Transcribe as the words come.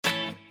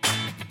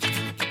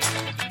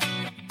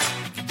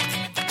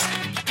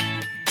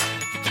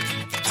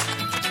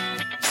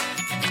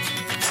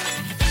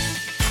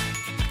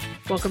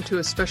Welcome to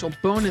a special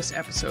bonus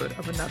episode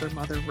of Another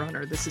Mother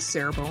Runner. This is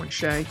Sarah Bowen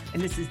Shea.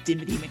 And this is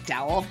Dimity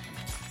McDowell,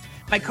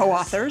 my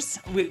co-authors.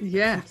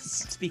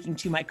 Yes. Speaking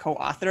to my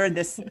co-author, and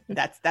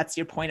that's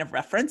your point of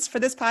reference for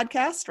this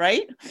podcast,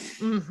 right?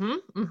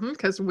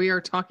 Because we are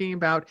talking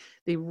about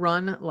the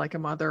Run Like a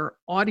Mother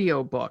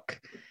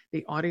audiobook,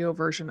 the audio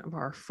version of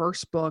our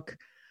first book,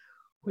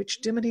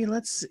 which, Dimity,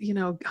 let's,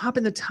 hop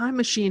in the time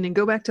machine and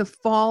go back to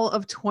fall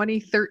of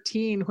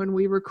 2013 when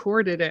we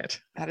recorded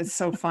it. That is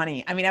so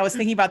funny. I mean, I was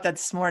thinking about that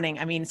this morning.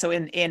 I mean, so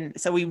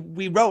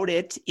we wrote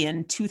it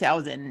in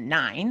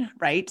 2009,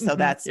 right? So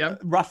that's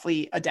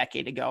roughly a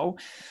decade ago.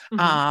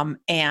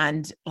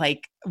 And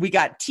like we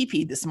got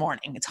TP'd this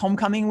morning. It's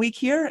homecoming week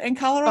here in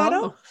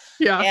Colorado. Oh,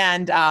 yeah.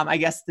 And I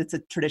guess it's a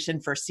tradition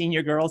for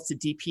senior girls to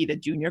DP to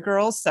junior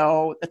girls.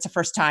 So that's the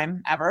first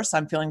time ever. So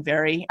I'm feeling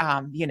very,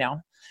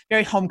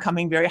 very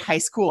homecoming, very high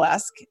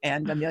school-esque,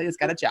 and Amelia's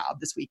got a job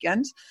this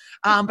weekend.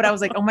 But I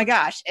was like, oh my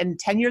gosh. And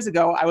 10 years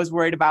ago, I was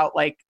worried about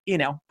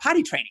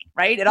potty training,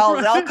 right? It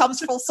all comes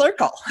full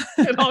circle.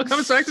 It all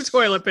comes back to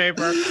toilet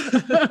paper.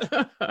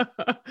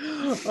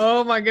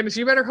 Oh my goodness.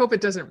 You better hope it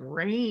doesn't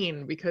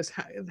rain because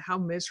how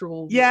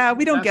miserable. Yeah,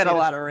 we don't get a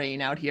lot of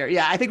rain out here.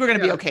 Yeah, I think we're going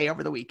to be okay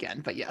over the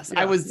weekend. But yes,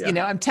 I was,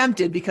 I'm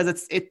tempted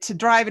because it's to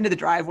drive into the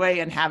driveway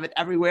and have it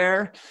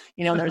everywhere.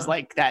 There's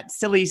like that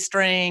silly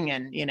string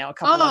and, a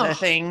couple other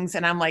things.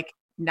 And I'm like,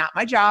 not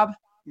my job.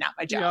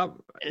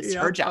 It's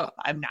her job.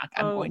 I'm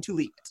going to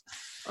leave it.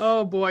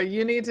 Oh boy.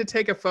 You need to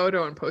take a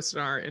photo and post it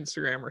on our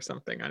Instagram or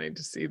something. I need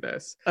to see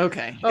this.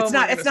 Okay. It's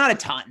not a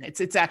ton.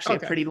 It's actually a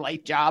pretty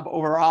light job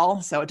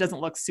overall. So it doesn't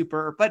look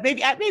super, but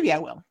maybe I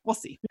will. We'll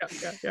see.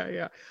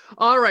 Yeah.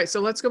 All right.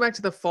 So let's go back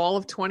to the fall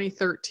of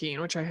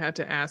 2013, which I had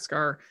to ask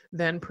our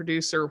then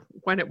producer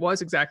when it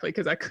was exactly,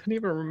 because I couldn't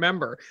even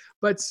remember.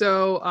 But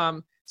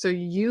so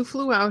you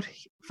flew out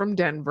from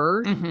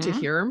Denver to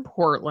here in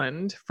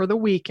Portland for the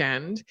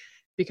weekend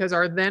because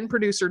our then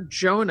producer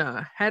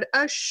Jonah had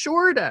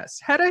assured us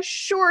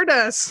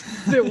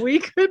that we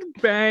could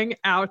bang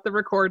out the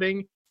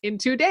recording in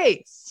 2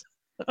 days.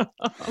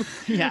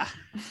 Yeah.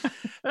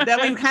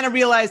 Then we kind of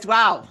realized,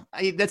 wow,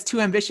 that's too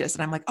ambitious.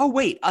 And I'm like, oh,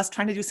 wait, us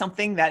trying to do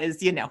something that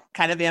is,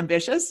 kind of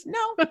ambitious?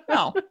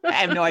 No, I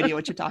have no idea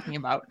what you're talking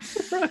about.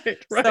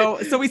 Right.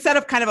 So we set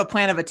up kind of a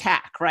plan of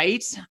attack,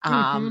 right?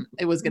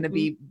 It was going to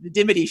be the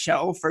Dimity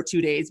show for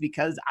 2 days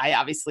because I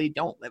obviously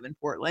don't live in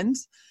Portland.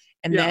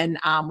 And then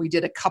we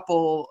did a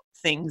couple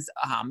things.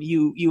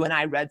 You and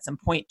I read some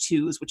point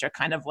twos, which are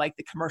kind of like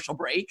the commercial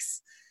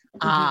breaks.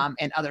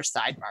 And other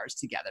sidebars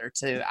together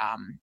to,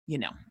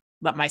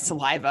 let my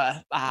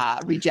saliva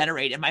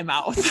regenerate in my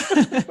mouth.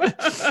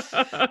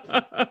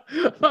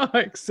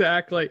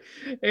 Exactly.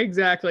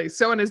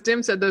 So, and as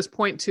Dim said, those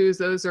point twos,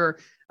 those are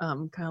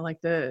kind of like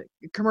the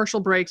commercial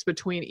breaks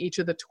between each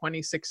of the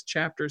 26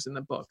 chapters in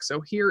the book. So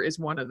here is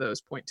one of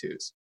those point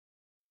twos.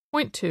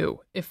 Point two,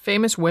 if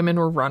famous women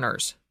were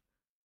runners.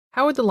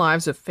 How would the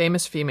lives of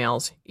famous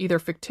females, either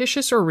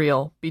fictitious or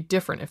real, be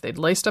different if they'd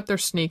laced up their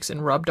sneaks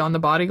and rubbed on the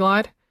Body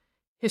Glide?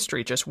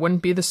 History just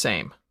wouldn't be the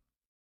same.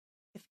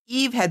 If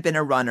Eve had been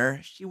a runner,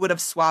 she would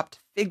have swapped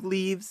fig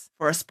leaves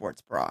for a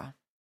sports bra.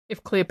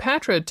 If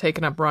Cleopatra had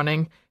taken up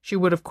running, she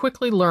would have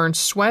quickly learned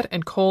sweat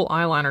and kohl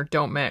eyeliner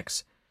don't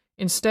mix.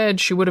 Instead,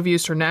 she would have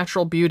used her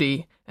natural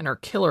beauty and her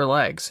killer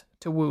legs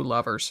to woo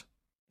lovers.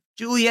 If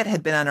Juliet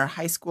had been on her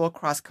high school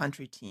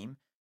cross-country team,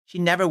 she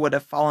never would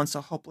have fallen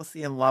so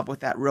hopelessly in love with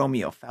that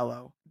Romeo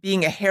fellow.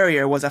 Being a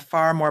harrier was a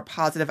far more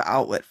positive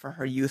outlet for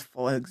her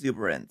youthful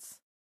exuberance.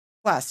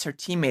 Plus, her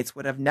teammates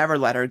would have never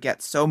let her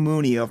get so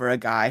moony over a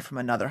guy from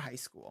another high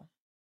school.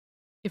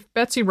 If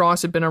Betsy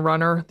Ross had been a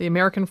runner, the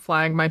American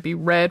flag might be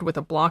red with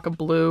a block of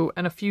blue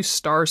and a few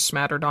stars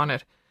smattered on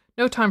it.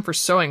 No time for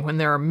sewing when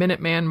there are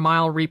Minuteman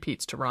mile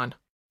repeats to run.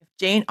 If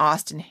Jane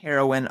Austen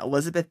heroine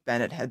Elizabeth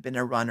Bennet had been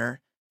a runner,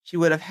 she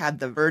would have had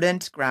the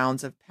verdant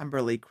grounds of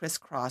Pemberley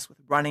crisscrossed with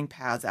running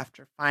paths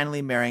after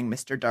finally marrying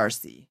Mr.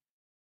 Darcy.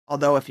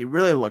 Although if he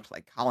really looked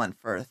like Colin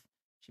Firth,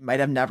 she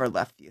might have never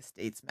left the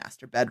estate's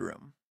master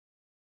bedroom.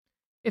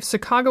 If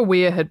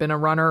Sacagawea had been a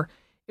runner,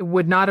 it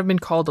would not have been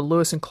called the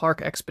Lewis and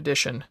Clark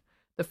expedition.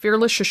 The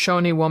fearless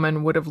Shoshone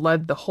woman would have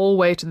led the whole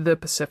way to the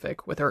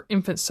Pacific with her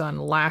infant son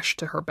lashed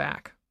to her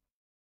back.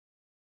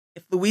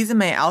 If Louisa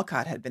May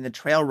Alcott had been a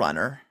trail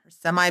runner, her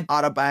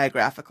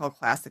semi-autobiographical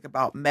classic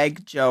about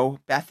Meg, Jo,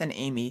 Beth, and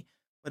Amy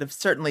would have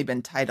certainly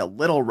been titled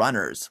Little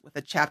Runners, with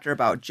a chapter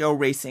about Jo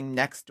racing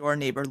next-door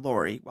neighbor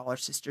Lori while her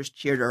sisters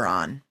cheered her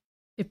on.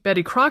 If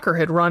Betty Crocker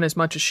had run as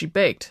much as she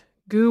baked,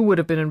 goo would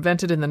have been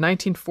invented in the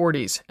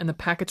 1940s, and the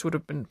packets would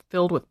have been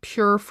filled with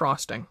pure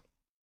frosting.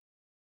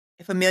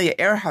 If Amelia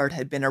Earhart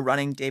had been a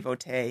running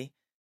devotee,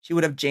 she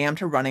would have jammed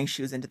her running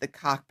shoes into the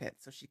cockpit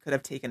so she could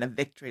have taken a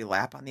victory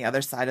lap on the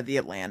other side of the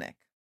Atlantic.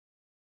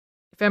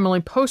 If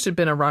Emily Post had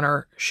been a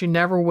runner, she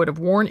never would have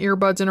worn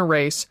earbuds in a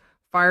race,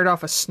 fired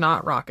off a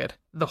snot rocket,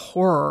 the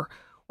horror,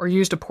 or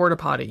used a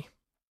porta-potty.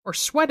 Or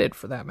sweated,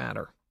 for that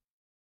matter.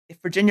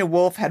 If Virginia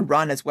Woolf had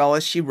run as well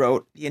as she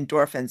wrote, the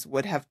endorphins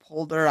would have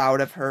pulled her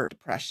out of her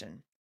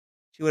depression.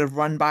 She would have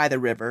run by the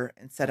river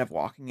instead of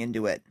walking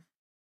into it.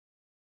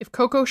 If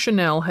Coco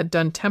Chanel had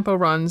done tempo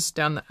runs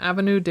down the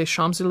Avenue des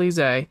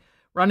Champs-Élysées,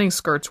 running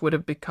skirts would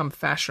have become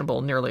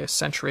fashionable nearly a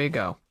century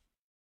ago.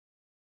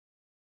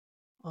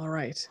 All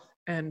right.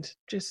 And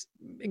just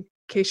in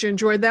case you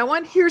enjoyed that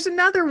one, here's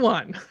another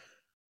one.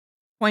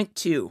 Point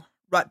 2,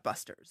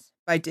 Rutbusters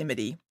by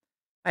Dimity.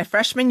 My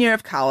freshman year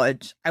of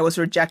college, I was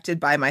rejected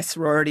by my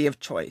sorority of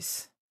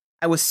choice.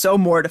 I was so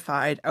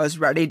mortified, I was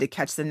ready to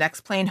catch the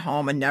next plane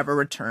home and never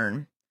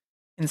return.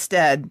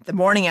 Instead, the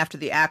morning after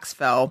the axe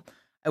fell,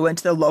 I went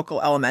to the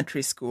local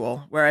elementary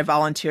school, where I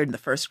volunteered in the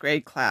first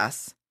grade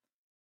class.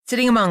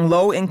 Sitting among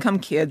low-income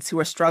kids who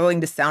were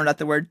struggling to sound out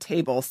the word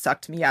table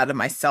sucked me out of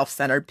my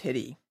self-centered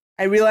pity.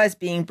 I realized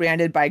being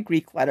branded by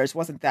Greek letters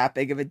wasn't that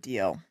big of a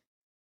deal.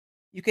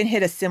 You can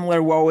hit a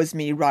similar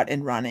woe-is-me rut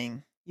in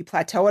running. You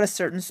plateau at a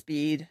certain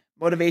speed,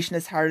 motivation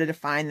is harder to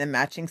find than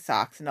matching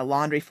socks in a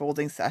laundry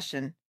folding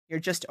session. You're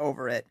just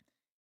over it.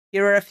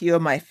 Here are a few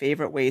of my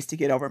favorite ways to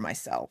get over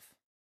myself.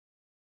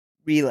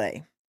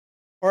 Relay.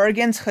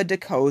 Oregon's Hood to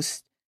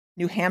Coast,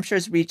 New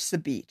Hampshire's Reach the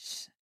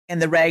Beach, and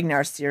the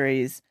Ragnar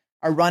series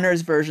are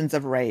runners' versions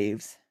of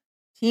raves.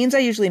 Teams are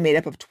usually made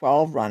up of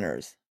 12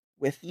 runners,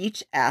 with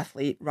each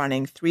athlete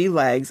running 3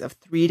 legs of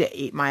 3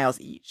 to 8 miles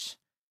each.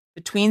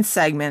 Between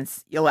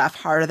segments, you'll laugh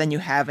harder than you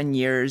have in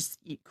years,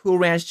 eat Cool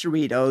Ranch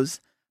Doritos,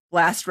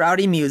 blast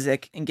rowdy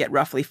music, and get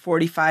roughly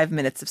 45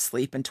 minutes of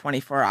sleep in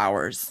 24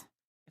 hours.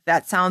 If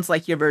that sounds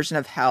like your version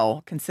of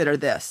hell, consider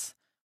this.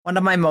 One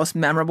of my most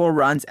memorable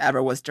runs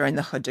ever was during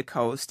the Hood to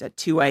Coast at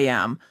 2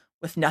 a.m.,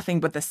 with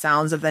nothing but the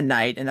sounds of the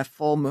night and a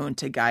full moon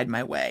to guide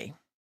my way.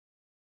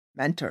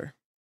 Mentor.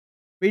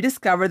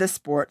 Rediscover the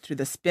sport through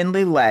the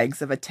spindly legs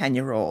of a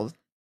 10-year-old.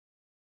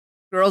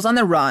 Girls on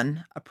the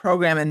Run, a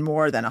program in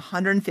more than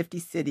 150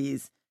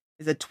 cities,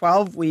 is a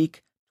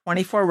 12-week,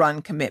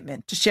 24-run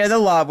commitment to share the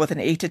love with an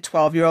 8 to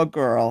 12-year-old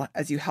girl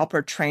as you help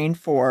her train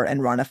for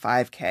and run a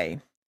 5K.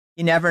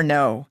 You never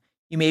know.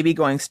 You may be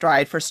going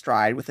stride for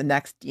stride with the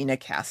next Dina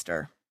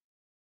Castor.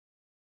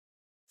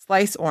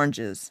 Slice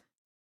oranges,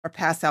 or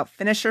pass out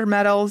finisher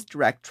medals,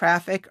 direct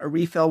traffic, or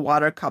refill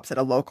water cups at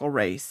a local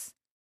race.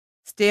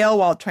 Stale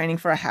while training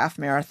for a half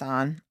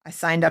marathon, I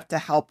signed up to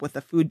help with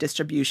the food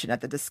distribution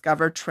at the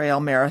Discover Trail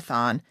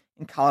Marathon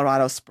in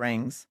Colorado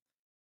Springs.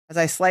 As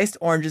I sliced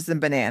oranges and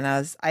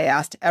bananas, I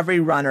asked every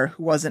runner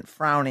who wasn't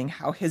frowning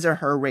how his or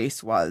her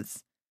race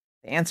was.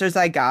 The answers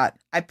I got,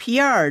 I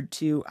PR'd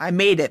to, I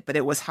made it, but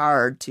it was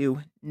hard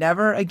to,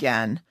 never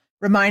again,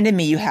 reminded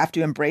me you have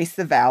to embrace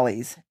the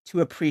valleys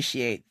to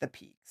appreciate the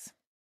peaks.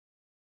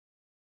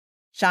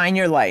 Shine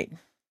your light.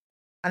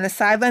 On the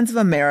sidelines of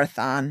a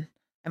marathon,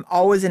 I'm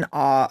always in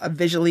awe of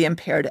visually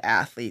impaired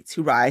athletes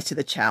who rise to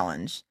the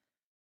challenge.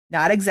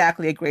 Not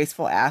exactly a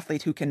graceful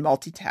athlete who can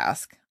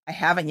multitask. I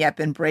haven't yet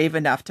been brave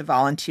enough to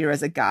volunteer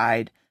as a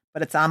guide,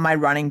 but it's on my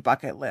running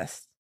bucket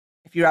list.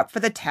 If you're up for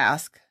the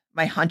task,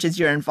 my hunch is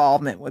your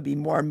involvement would be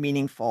more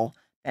meaningful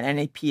than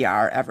any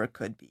PR ever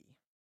could be.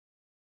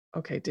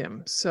 Okay,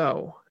 Dim.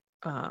 So,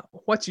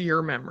 what's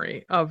your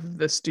memory of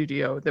the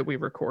studio that we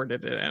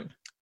recorded it in?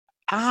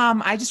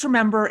 I just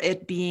remember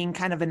it being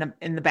kind of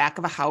in the back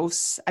of a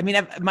house. I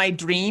mean, my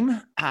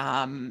dream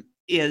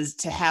is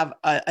to have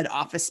an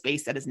office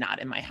space that is not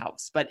in my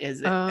house, but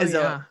is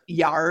a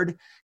yard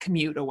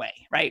commute away,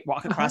 right?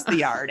 Walk across the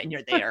yard and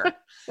you're there.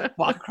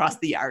 Walk across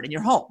the yard and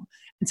you're home.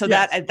 And so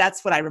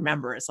that's what I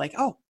remember. It's like,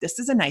 oh, this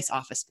is a nice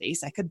office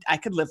space. I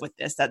could live with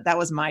this. That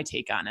was my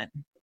take on it.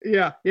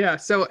 Yeah.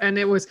 So, and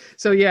it was,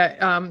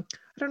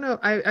 I don't know.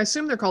 I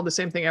assume they're called the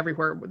same thing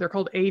everywhere. They're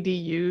called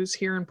ADUs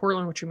here in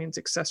Portland, which means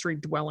accessory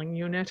dwelling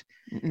unit.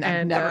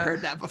 I've never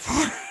heard that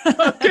before.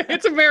 Okay,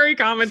 it's a very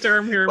common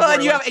term here in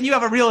Portland. And you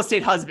have a real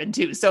estate husband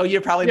too, so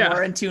you're probably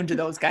more in tune to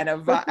those kind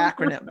of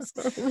acronyms.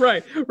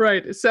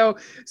 Right. So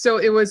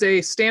it was a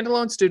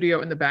standalone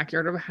studio in the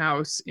backyard of a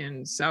house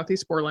in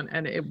Southeast Portland,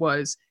 and it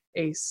was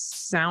a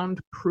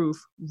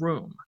soundproof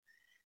room,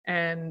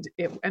 and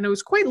it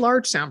was quite a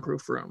large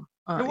soundproof room.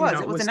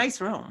 It was a nice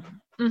room.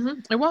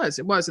 Mm-hmm,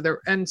 it was there.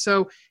 And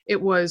so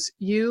it was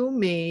you,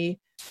 me,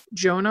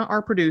 Jonah,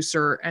 our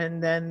producer,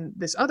 and then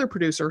this other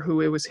producer who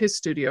it was his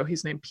studio.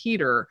 He's named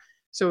Peter.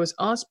 So it was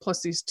us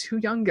plus these 2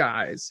 young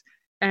guys.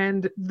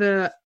 And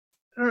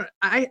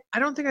I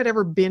don't think I'd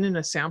ever been in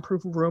a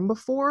soundproof room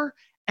before.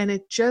 And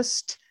it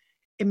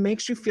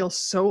makes you feel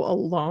so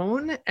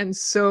alone and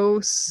so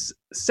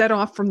set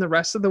off from the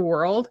rest of the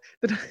world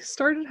that I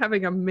started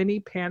having a mini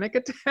panic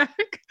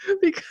attack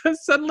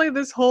because suddenly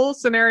this whole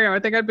scenario, I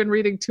think I'd been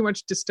reading too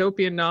much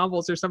dystopian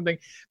novels or something,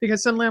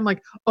 because suddenly I'm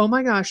like, oh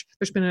my gosh,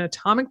 there's been an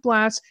atomic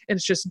blast and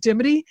it's just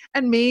Dimity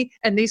and me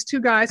and these 2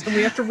 guys and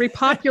we have to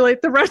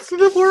repopulate the rest of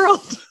the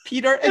world.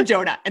 Peter and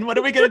Jonah. And what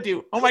are we going to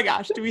do? Oh my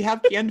gosh, do we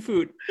have canned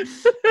food?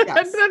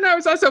 Yes. And then I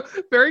was also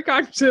very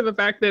conscious of the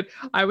fact that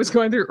I was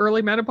going through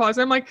early menopause.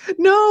 I'm like,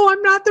 no,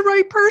 I'm not the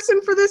right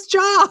person for this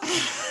job.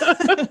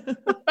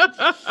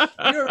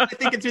 You were really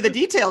thinking through the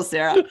details,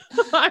 Sarah.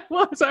 I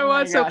was. Oh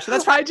my So gosh. So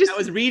that's right. I I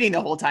was reading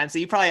the whole time. So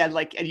you probably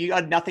had you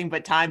had nothing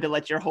but time to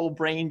let your whole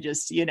brain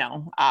just,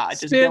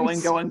 just go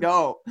and go and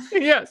go.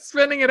 Yeah,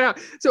 spinning it out.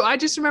 So I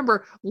just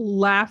remember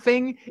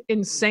laughing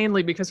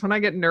insanely because when I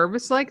get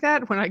nervous like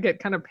that, when I get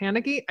kind of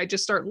panicky, I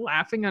just start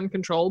laughing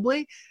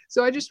uncontrollably.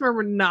 So I just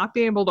remember not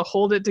being able to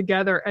hold it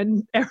together,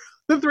 and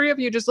the three of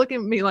you just looking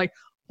at me like,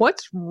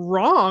 what's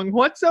wrong?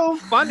 What's so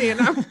funny? And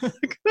I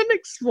couldn't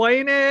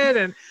explain it.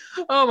 And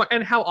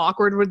and how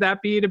awkward would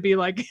that be to be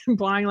like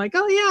implying like,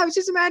 oh yeah, I was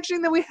just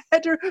imagining that we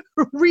had to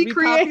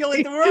recreate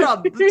Repopulate the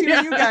world. The two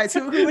of you guys.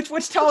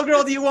 Which tall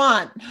girl do you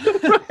want?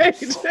 Right.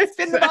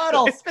 Spin the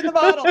bottle. Spin the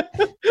bottle.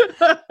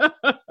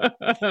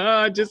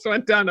 I just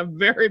went down a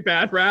very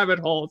bad rabbit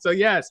hole. So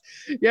yes.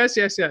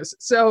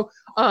 So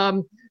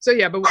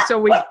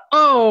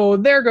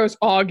there goes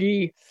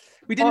Augie.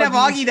 We didn't have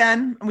Augie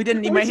then.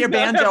 You might hear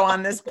banjo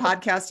on this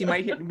podcast.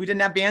 We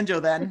didn't have banjo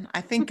then. I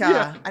think,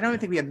 I don't even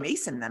think we had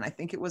Mason then. I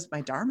think it was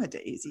my Dharma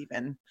days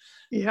even.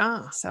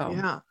 Yeah. So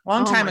yeah.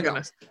 Long time ago.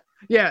 Goodness.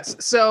 Yes.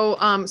 So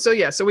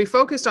we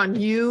focused on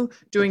you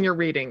doing your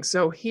reading.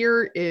 So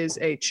here is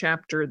a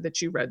chapter that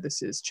you read.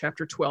 This is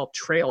chapter 12,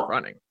 Trail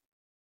Running.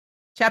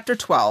 Chapter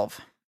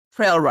 12,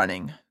 Trail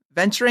Running,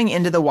 Venturing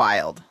into the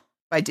Wild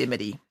by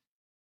Dimity.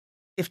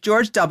 If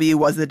George W.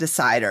 was the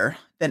decider,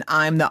 then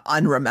I'm the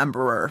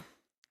unrememberer.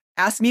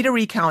 Ask me to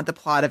recount the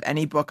plot of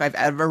any book I've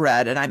ever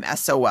read, and I'm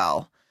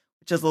SOL,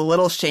 which is a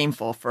little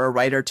shameful for a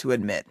writer to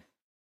admit.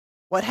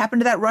 What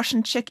happened to that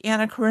Russian chick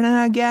Anna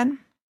Karenina again?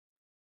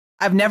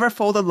 I've never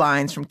folded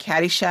lines from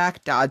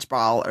Caddyshack,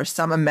 Dodgeball, or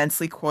some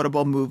immensely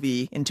quotable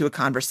movie into a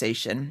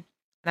conversation,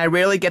 and I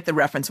rarely get the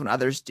reference when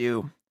others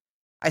do.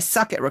 I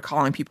suck at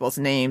recalling people's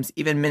names,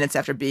 even minutes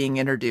after being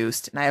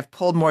introduced, and I have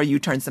pulled more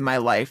U-turns in my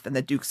life than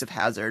the Dukes of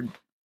Hazzard.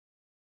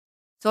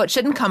 So it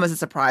shouldn't come as a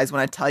surprise when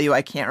I tell you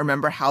I can't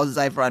remember houses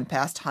I've run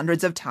past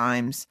hundreds of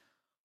times,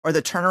 or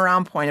the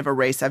turnaround point of a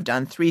race I've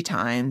done 3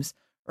 times,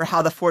 or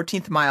how the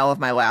 14th mile of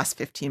my last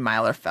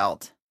 15-miler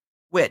felt.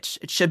 Which,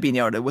 it should be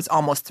noted, was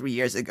almost 3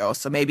 years ago,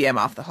 so maybe I'm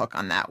off the hook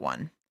on that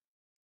one.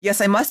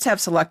 Yes, I must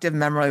have selective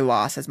memory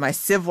loss as my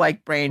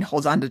sieve-like brain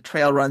holds on to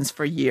trail runs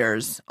for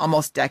years,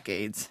 almost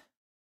decades.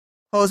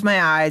 Close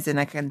my eyes and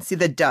I can see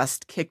the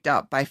dust kicked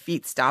up by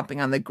feet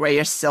stomping on the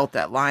grayish silt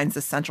that lines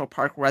the Central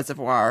Park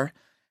Reservoir,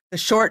 the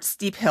short,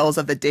 steep hills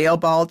of the Dale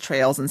Ball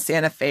trails in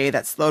Santa Fe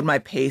that slowed my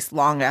pace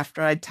long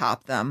after I'd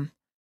topped them,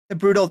 the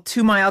brutal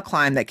 2-mile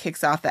climb that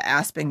kicks off the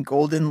Aspen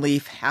Golden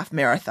Leaf Half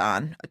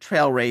Marathon, a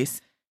trail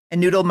race,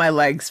 and noodled my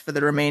legs for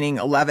the remaining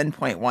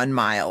 11.1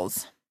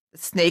 miles. The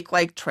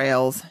snake-like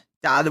trails,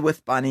 dotted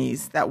with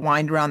bunnies, that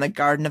wind around the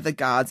Garden of the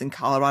Gods in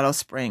Colorado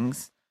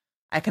Springs.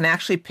 I can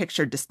actually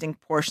picture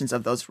distinct portions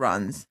of those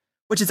runs,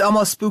 which is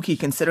almost spooky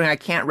considering I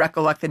can't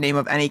recollect the name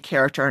of any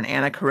character in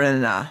Anna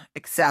Karenina,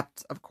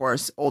 except, of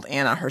course, old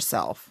Anna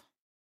herself.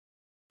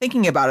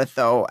 Thinking about it,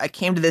 though, I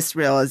came to this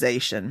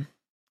realization.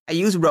 I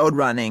use road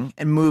running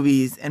and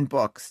movies and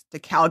books to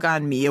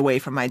Calgon me away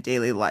from my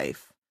daily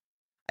life.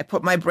 I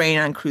put my brain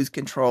on cruise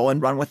control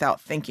and run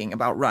without thinking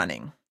about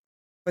running.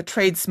 But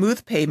trade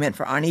smooth pavement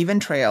for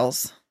uneven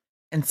trails,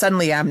 and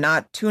suddenly I'm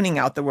not tuning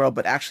out the world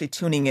but actually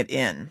tuning it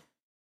in.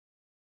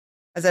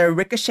 As I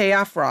ricochet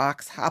off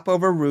rocks, hop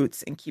over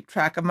roots, and keep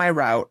track of my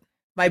route,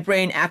 my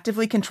brain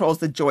actively controls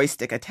the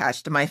joystick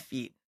attached to my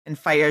feet and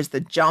fires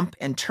the jump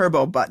and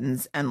turbo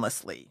buttons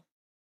endlessly.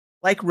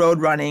 Like road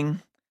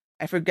running,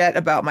 I forget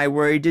about my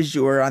worry du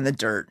jour on the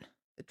dirt.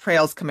 The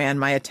trails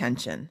command my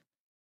attention.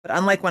 But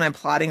unlike when I'm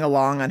plodding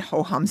along on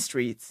ho-hum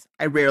streets,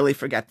 I rarely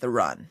forget the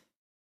run.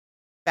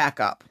 Back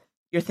up.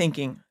 You're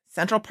thinking,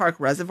 Central Park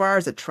Reservoir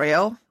is a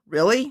trail?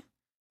 Really?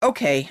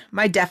 Okay,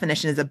 my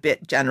definition is a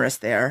bit generous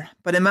there,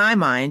 but in my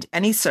mind,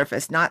 any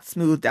surface not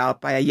smoothed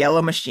out by a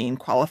yellow machine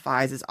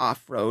qualifies as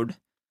off-road.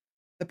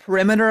 The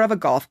perimeter of a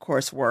golf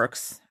course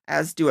works,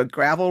 as do a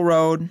gravel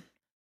road,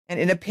 and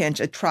in a pinch,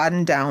 a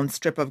trodden-down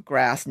strip of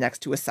grass next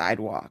to a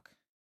sidewalk.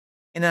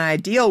 In an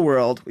ideal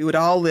world, we would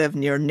all live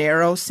near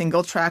narrow,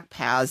 single-track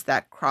paths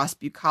that cross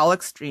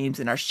bucolic streams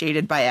and are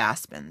shaded by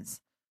aspens.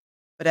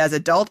 But as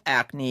adult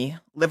acne,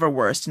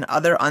 liverwurst, and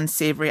other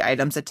unsavory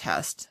items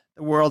attest,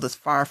 the world is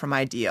far from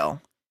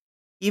ideal.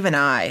 Even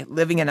I,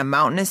 living in a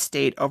mountainous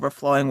state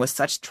overflowing with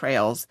such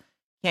trails,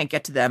 can't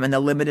get to them in the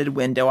limited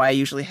window I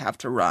usually have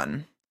to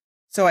run.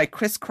 So I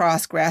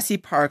crisscross grassy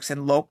parks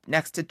and lope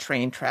next to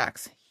train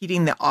tracks,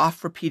 heeding the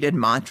oft-repeated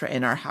mantra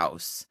in our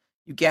house.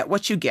 You get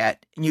what you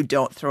get, and you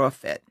don't throw a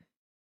fit.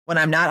 When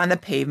I'm not on the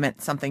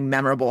pavement, something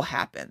memorable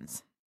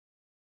happens.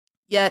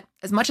 Yet,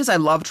 as much as I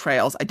love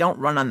trails, I don't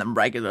run on them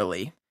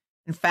regularly.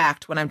 In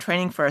fact, when I'm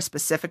training for a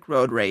specific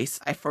road race,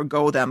 I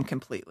forgo them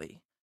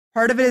completely.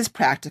 Part of it is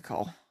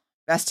practical.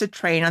 Best to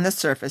train on the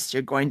surface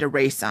you're going to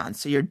race on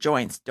so your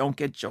joints don't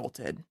get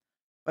jolted.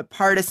 But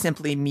part is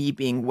simply me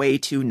being way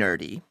too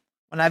nerdy.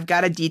 When I've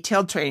got a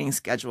detailed training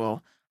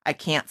schedule, I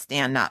can't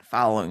stand not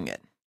following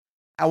it.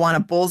 I want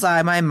to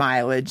bullseye my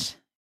mileage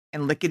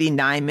and lickety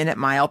 9-minute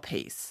mile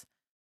pace.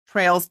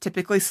 Trails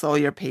typically slow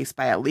your pace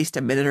by at least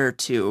a minute or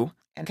two,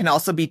 and can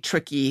also be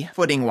tricky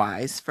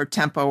footing-wise for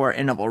tempo or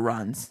interval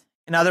runs.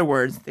 In other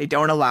words, they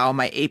don't allow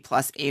my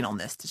A-plus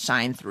analness to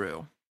shine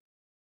through.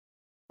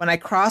 When I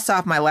cross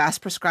off my last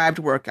prescribed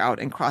workout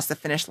and cross the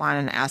finish line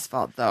on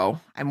asphalt, though,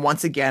 I'm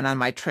once again on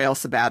my trail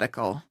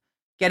sabbatical.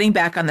 Getting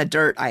back on the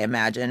dirt, I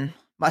imagine,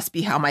 must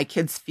be how my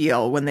kids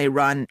feel when they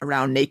run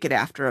around naked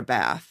after a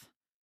bath.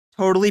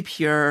 Totally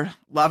pure,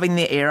 loving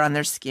the air on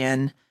their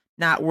skin,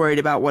 not worried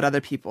about what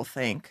other people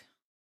think.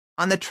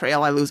 On the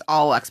trail, I lose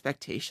all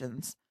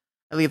expectations.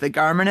 I leave the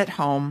garment at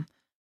home.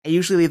 I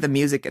usually leave the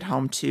music at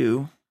home,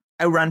 too.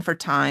 I run for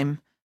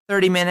time,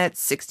 30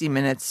 minutes, 60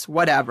 minutes,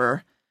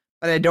 whatever,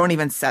 but I don't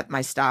even set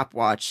my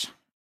stopwatch.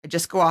 I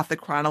just go off the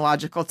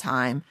chronological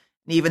time,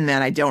 and even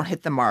then I don't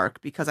hit the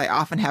mark because I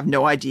often have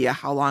no idea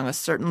how long a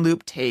certain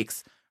loop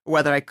takes or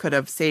whether I could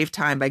have saved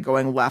time by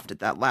going left at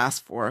that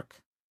last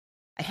fork.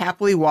 I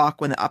happily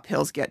walk when the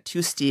uphills get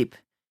too steep.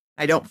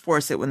 I don't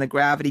force it when the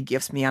gravity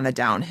gifts me on the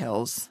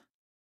downhills.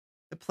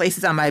 The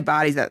places on my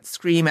body that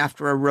scream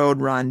after a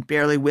road run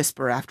barely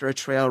whisper after a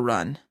trail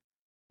run.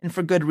 And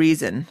for good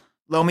reason.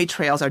 Loamy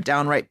trails are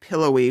downright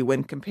pillowy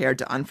when compared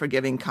to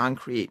unforgiving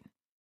concrete.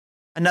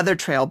 Another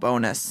trail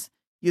bonus,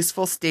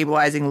 useful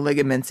stabilizing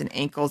ligaments in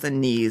ankles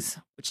and knees,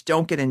 which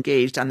don't get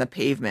engaged on the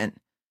pavement,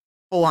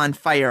 full on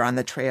fire on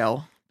the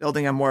trail,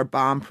 building a more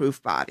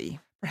bomb-proof body.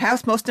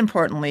 Perhaps most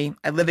importantly,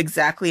 I live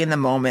exactly in the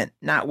moment,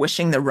 not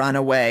wishing the run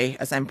away,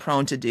 as I'm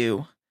prone to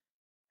do.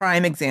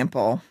 Prime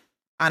example,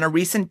 on a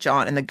recent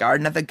jaunt in the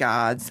Garden of the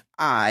Gods,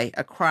 I,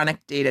 a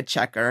chronic data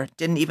checker,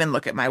 didn't even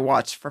look at my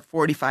watch for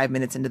 45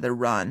 minutes into the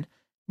run.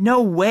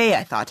 No way,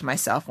 I thought to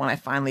myself when I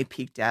finally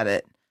peeked at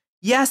it.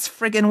 Yes,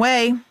 friggin'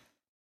 way.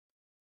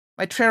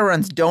 My trail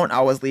runs don't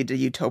always lead to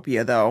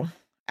utopia, though.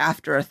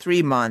 After a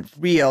 3-month,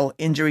 real,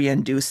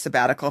 injury-induced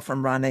sabbatical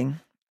from running,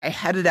 I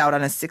headed out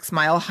on a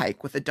 6-mile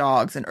hike with the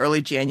dogs in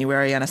early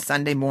January on a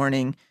Sunday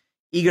morning,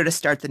 eager to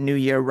start the new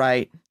year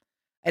right.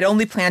 I'd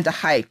only planned to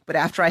hike, but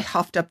after I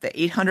huffed up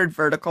the 800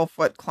 vertical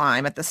foot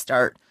climb at the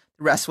start,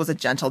 the rest was a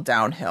gentle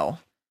downhill.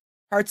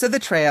 Parts of the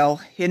trail,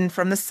 hidden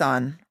from the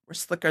sun, were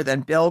slicker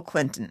than Bill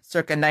Clinton,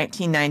 circa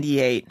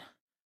 1998,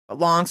 but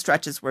long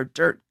stretches were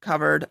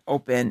dirt-covered,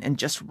 open, and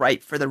just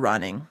right for the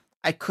running.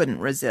 I couldn't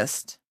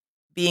resist.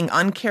 Being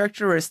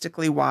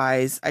uncharacteristically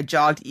wise, I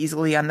jogged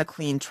easily on the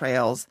clean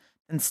trails,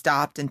 then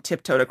stopped and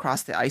tiptoed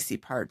across the icy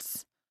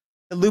parts.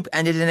 The loop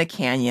ended in a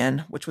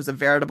canyon, which was a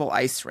veritable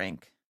ice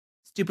rink.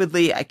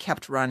 Stupidly, I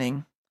kept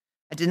running.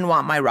 I didn't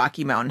want my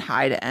Rocky Mountain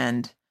high to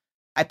end.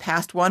 I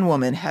passed one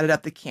woman headed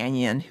up the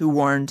canyon who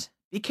warned,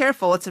 "Be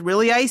careful, it's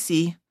really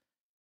icy."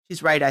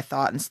 She's right, I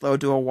thought, and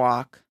slowed to a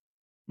walk.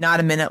 Not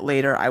a minute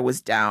later, I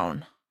was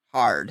down,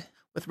 hard,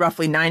 with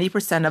roughly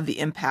 90% of the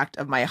impact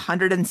of my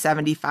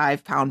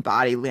 175-pound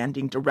body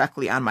landing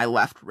directly on my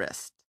left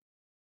wrist.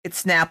 It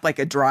snapped like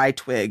a dry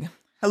twig.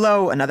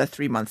 Hello, another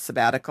 3-month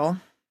sabbatical.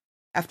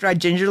 After I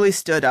gingerly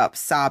stood up,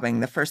 sobbing,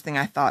 the first thing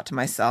I thought to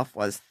myself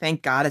was,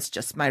 thank God it's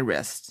just my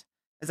wrist,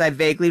 as I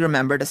vaguely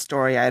remembered a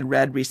story I had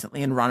read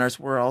recently in Runner's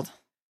World.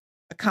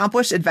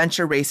 Accomplished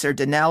adventure racer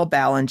Danelle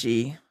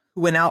Ballingy,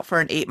 who went out for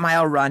an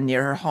 8-mile run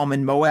near her home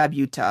in Moab,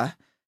 Utah,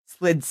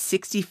 slid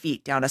 60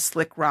 feet down a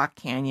slick rock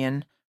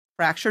canyon,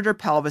 fractured her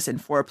pelvis in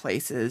 4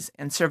 places,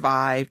 and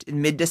survived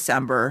in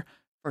mid-December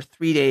for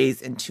 3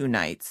 days and 2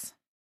 nights.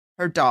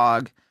 Her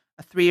dog,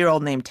 a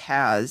 3-year-old named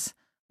Taz,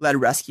 led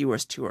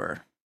rescuers to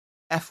her.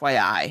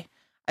 FYI,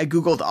 I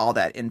Googled all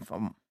that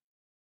info.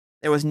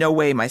 There was no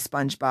way my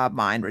SpongeBob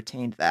mind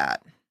retained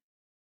that.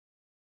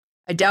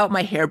 I doubt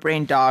my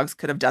harebrained dogs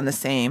could have done the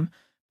same,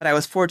 but I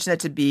was fortunate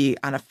to be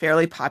on a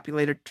fairly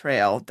populated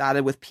trail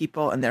dotted with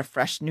people and their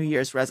fresh New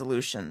Year's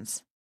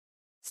resolutions.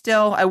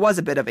 Still, I was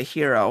a bit of a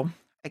hero.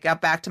 I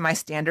got back to my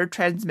standard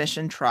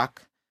transmission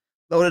truck,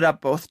 loaded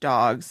up both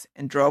dogs,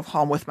 and drove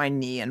home with my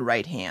knee and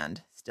right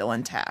hand still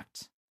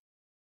intact.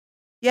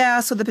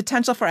 Yeah, so the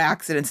potential for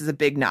accidents is a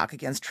big knock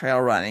against trail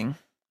running.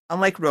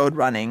 Unlike road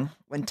running,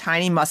 when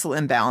tiny muscle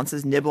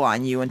imbalances nibble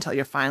on you until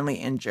you're finally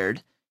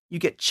injured, you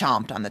get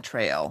chomped on the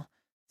trail.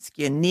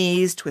 Skinned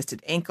knees,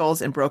 twisted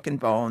ankles, and broken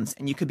bones,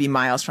 and you could be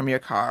miles from your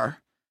car.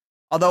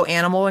 Although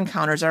animal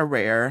encounters are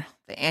rare,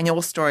 the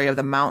annual story of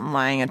the mountain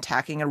lion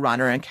attacking a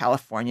runner in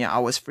California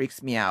always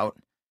freaks me out.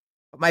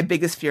 But my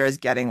biggest fear is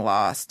getting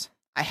lost.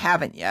 I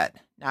haven't yet,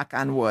 knock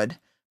on wood,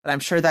 but I'm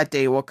sure that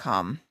day will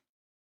come.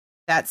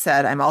 That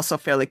said, I'm also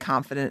fairly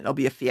confident it'll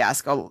be a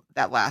fiasco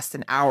that lasts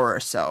an hour or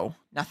so,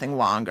 nothing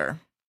longer.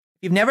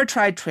 If you've never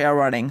tried trail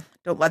running,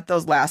 don't let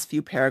those last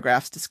few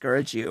paragraphs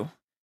discourage you.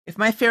 If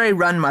my fairy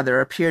run mother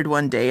appeared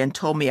one day and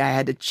told me I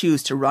had to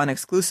choose to run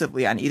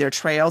exclusively on either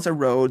trails or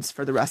roads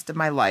for the rest of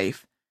my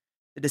life,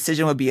 the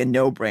decision would be a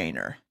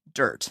no-brainer.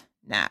 Dirt.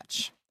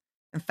 Natch.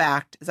 In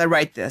fact, as I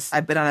write this,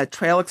 I've been on a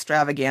trail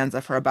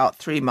extravaganza for about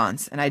 3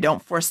 months, and I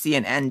don't foresee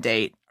an end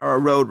date or a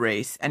road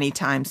race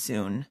anytime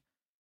soon.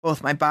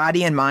 Both my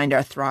body and mind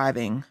are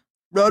thriving.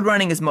 Road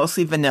running is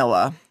mostly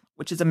vanilla,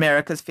 which is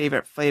America's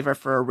favorite flavor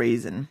for a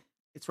reason.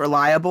 It's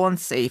reliable and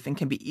safe and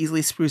can be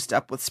easily spruced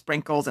up with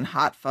sprinkles and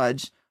hot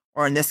fudge,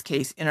 or in this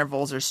case,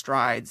 intervals or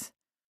strides.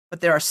 But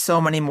there are so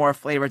many more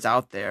flavors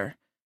out there.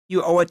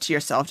 You owe it to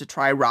yourself to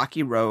try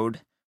Rocky Road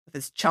with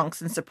its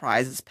chunks and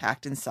surprises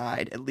packed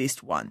inside at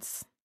least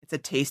once. It's a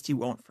taste you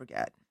won't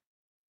forget.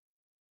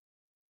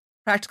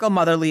 Practical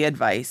motherly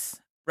advice.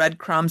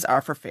 Breadcrumbs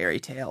are for fairy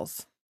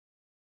tales.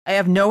 I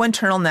have no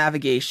internal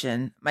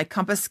navigation, my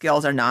compass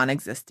skills are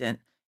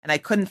non-existent, and I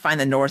couldn't find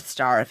the North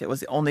Star if it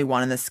was the only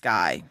one in the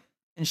sky.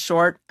 In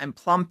short, I'm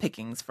plum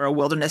pickings for a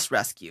wilderness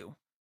rescue.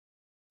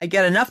 I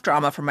get enough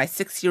drama from my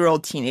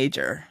 6-year-old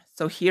teenager,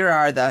 so here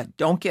are the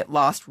don't get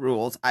lost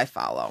rules I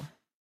follow.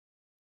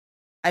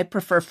 I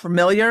prefer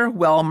familiar,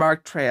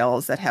 well-marked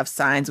trails that have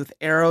signs with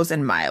arrows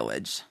and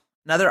mileage.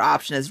 Another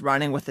option is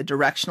running with a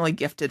directionally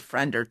gifted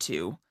friend or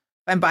two.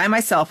 If I'm by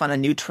myself on a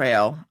new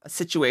trail, a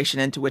situation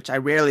into which I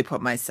rarely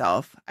put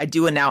myself, I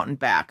do an out and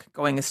back,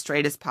 going as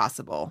straight as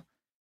possible.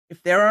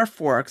 If there are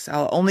forks,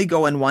 I'll only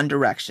go in one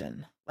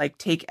direction, like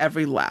take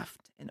every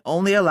left, and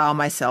only allow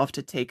myself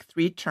to take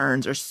 3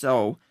 turns or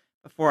so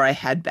before I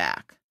head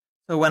back.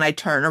 So when I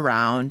turn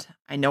around,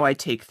 I know I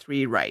take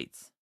 3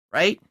 rights.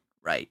 Right?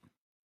 Right.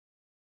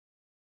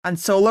 On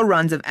solo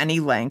runs of any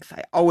length,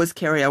 I always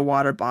carry a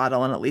water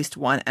bottle and at least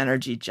 1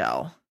 energy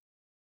gel.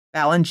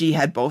 Val and G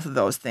had both of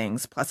those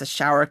things, plus a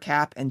shower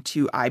cap and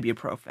 2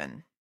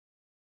 ibuprofen.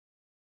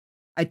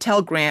 I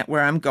tell Grant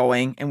where I'm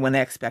going and when I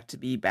expect to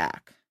be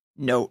back.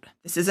 Note,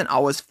 this isn't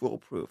always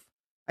foolproof.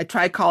 I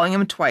tried calling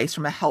him twice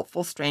from a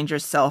helpful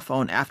stranger's cell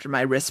phone after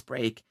my wrist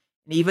break,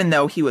 and even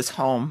though he was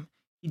home,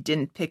 he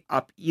didn't pick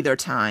up either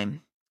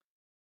time.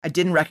 I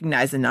didn't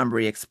recognize the number,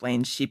 he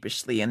explained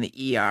sheepishly in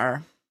the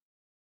ER.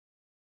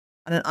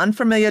 On an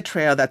unfamiliar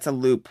trail that's a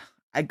loop,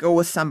 I go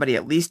with somebody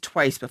at least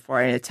twice before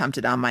I attempt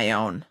it on my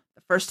own.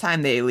 The first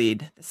time they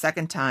lead, the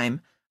second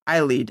time I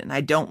lead, and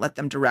I don't let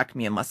them direct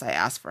me unless I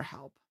ask for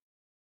help.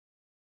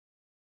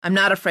 I'm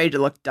not afraid to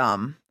look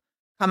dumb.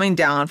 Coming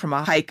down from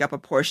a hike up a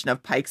portion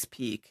of Pikes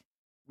Peak,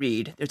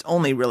 read, there's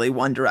only really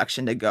one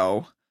direction to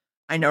go.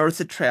 I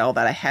noticed a trail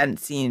that I hadn't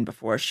seen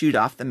before shoot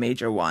off the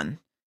major one.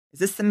 Is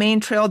this the main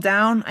trail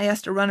down? I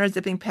asked a runner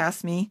zipping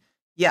past me.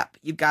 Yep,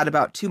 you've got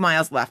about 2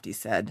 miles left, he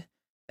said.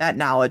 That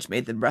knowledge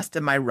made the rest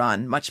of my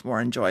run much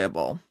more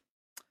enjoyable.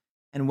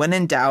 And when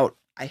in doubt,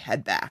 I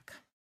head back.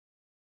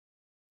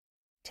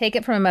 Take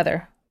it from a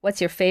mother.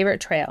 What's your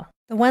favorite trail?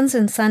 The ones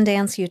in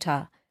Sundance,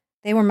 Utah.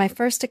 They were my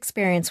first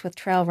experience with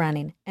trail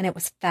running, and it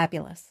was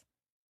fabulous.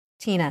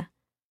 Tina,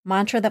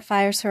 mantra that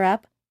fires her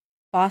up?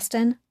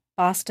 Boston,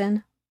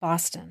 Boston,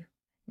 Boston.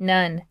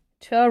 None.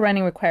 Trail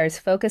running requires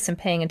focus and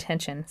paying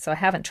attention, so I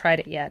haven't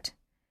tried it yet.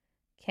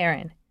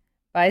 Karen,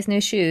 buys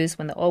new shoes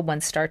when the old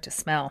ones start to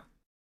smell.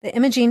 The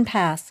Imogene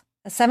Pass,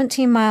 a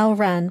 17-mile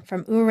run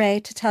from Ouray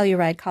to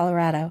Telluride,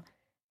 Colorado.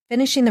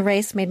 Finishing the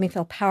race made me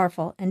feel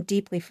powerful and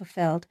deeply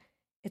fulfilled.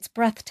 It's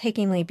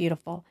breathtakingly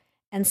beautiful,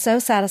 and so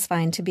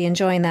satisfying to be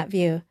enjoying that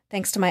view,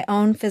 thanks to my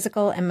own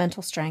physical and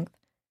mental strength.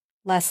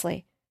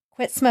 Leslie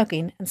quit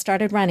smoking and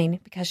started running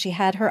because she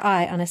had her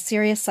eye on a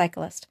serious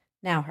cyclist,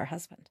 now her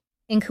husband.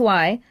 In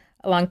Kauai,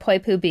 along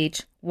Poipu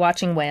Beach,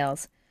 watching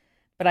whales.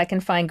 But I can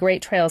find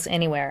great trails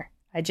anywhere.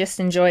 I just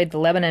enjoyed the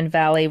Lebanon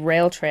Valley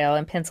Rail Trail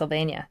in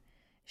Pennsylvania.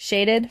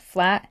 Shaded,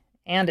 flat,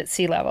 and at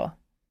sea level.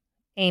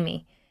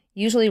 Amy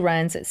usually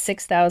runs at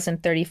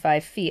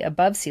 6,035 feet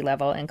above sea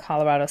level in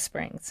Colorado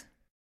Springs.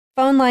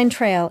 Phone Line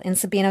Trail in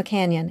Sabino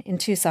Canyon in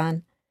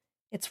Tucson.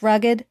 It's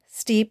rugged,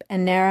 steep,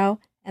 and narrow,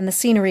 and the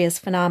scenery is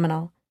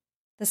phenomenal.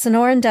 The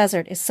Sonoran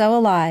Desert is so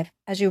alive.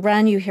 As you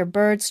run, you hear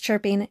birds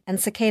chirping and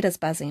cicadas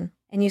buzzing,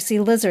 and you see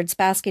lizards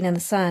basking in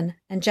the sun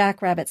and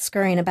jackrabbits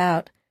scurrying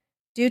about.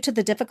 Due to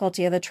the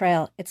difficulty of the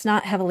trail, it's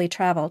not heavily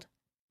traveled.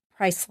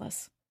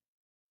 Priceless.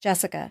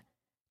 Jessica,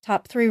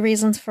 top 3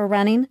 reasons for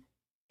running?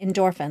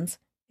 Endorphins.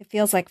 It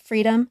feels like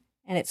freedom,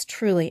 and it's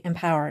truly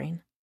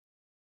empowering.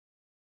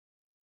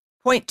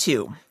 Point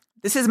 2.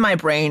 This is my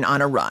brain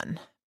on a run,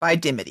 by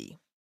Dimity.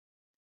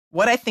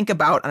 What I think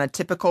about on a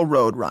typical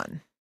road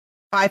run.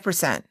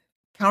 5%.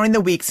 Counting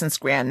the weeks since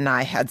Grant and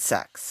I had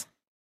sex.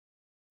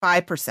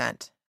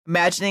 5%.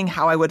 Imagining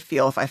how I would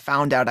feel if I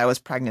found out I was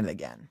pregnant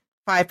again.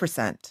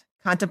 5%.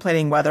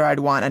 Contemplating whether I'd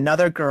want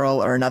another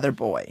girl or another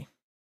boy.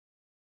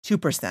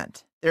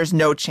 2%. There's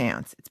no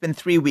chance. It's been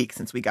 3 weeks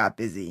since we got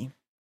busy.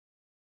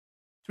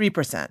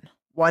 3%.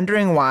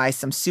 Wondering why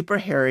some super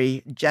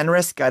hairy,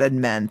 generous-gutted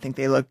men think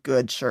they look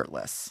good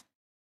shirtless.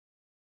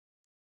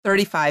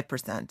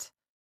 35%.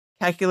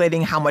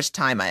 Calculating how much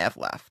time I have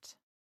left.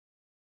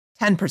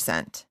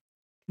 10%.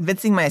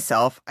 Convincing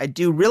myself I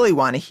do really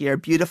want to hear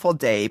Beautiful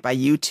Day by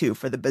U2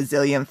 for the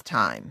bazillionth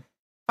time.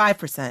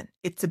 5%.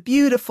 It's a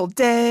beautiful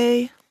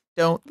day.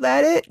 Don't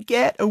let it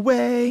get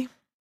away.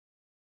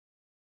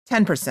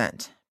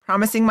 10%.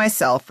 Promising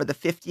myself for the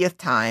 50th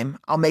time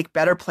I'll make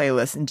better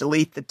playlists and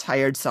delete the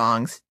tired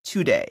songs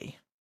today.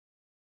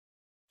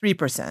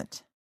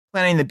 3%.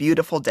 Planning the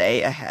beautiful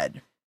day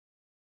ahead.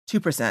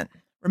 2%.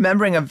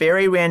 Remembering a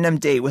very random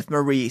date with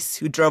Maurice,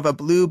 who drove a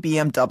blue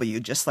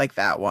BMW just like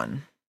that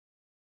one.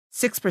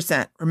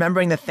 6%.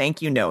 Remembering the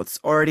thank you notes,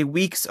 already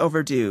weeks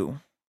overdue.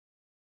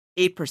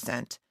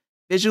 8%.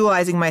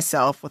 Visualizing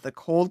myself with a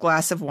cold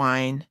glass of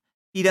wine,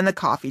 feet on the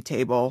coffee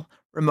table,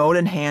 remote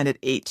in hand at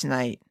 8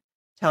 tonight,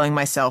 telling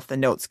myself the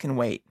notes can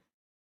wait.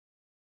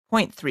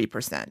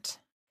 0.3%,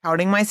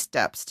 counting my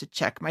steps to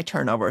check my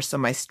turnover so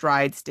my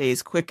stride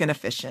stays quick and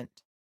efficient.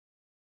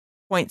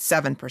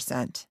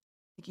 0.7%,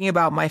 thinking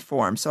about my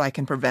form so I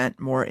can prevent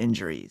more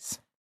injuries.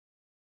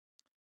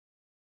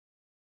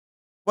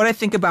 What I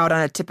think about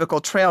on a typical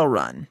trail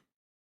run.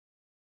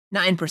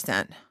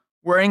 9%,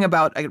 worrying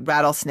about a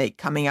rattlesnake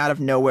coming out of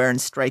nowhere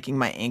and striking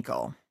my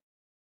ankle.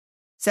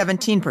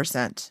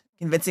 17%,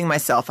 convincing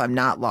myself I'm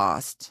not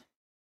lost.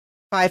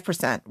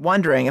 5%,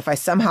 wondering if I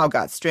somehow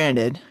got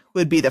stranded, who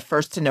would be the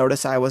first to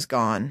notice I was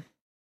gone.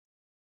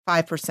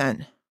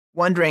 5%,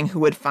 wondering who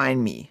would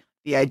find me.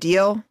 The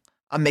ideal?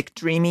 A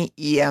McDreamy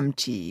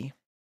EMT.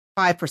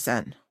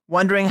 5%,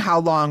 wondering how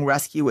long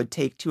rescue would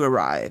take to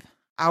arrive.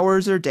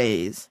 Hours or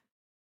days.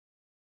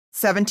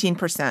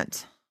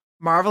 17%,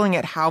 marveling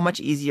at how much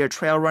easier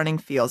trail running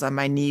feels on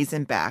my knees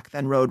and back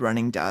than road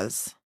running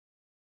does.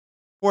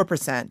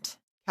 4%,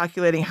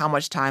 calculating how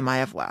much time I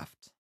have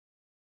left.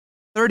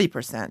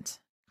 30%,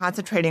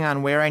 concentrating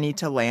on where I need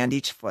to land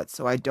each foot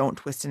so I don't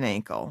twist an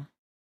ankle.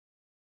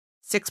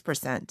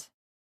 6%,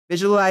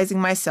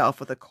 visualizing myself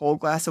with a cold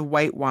glass of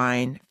white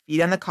wine,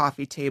 feet on the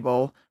coffee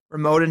table,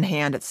 remote in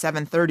hand at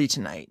 7:30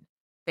 tonight.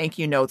 Thank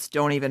you notes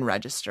don't even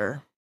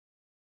register.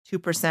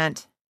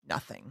 2%,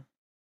 nothing.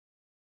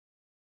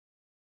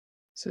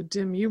 So,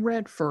 Dim, you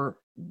read for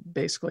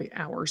basically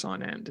hours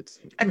on end.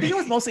 I think it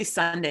was mostly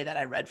Sunday that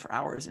I read for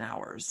hours and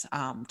hours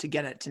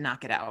to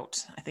knock it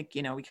out. I think,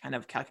 we kind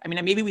of,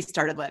 maybe we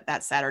started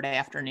that Saturday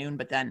afternoon,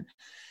 but then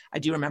I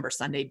do remember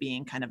Sunday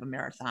being kind of a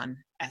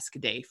marathon-esque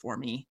day for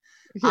me.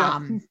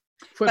 Yeah.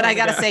 But I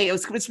got to say,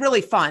 it's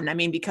really fun.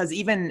 Because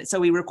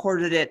we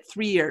recorded it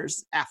 3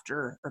 years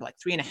after, or like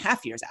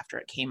 3.5 years after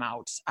it came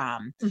out.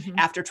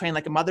 After Train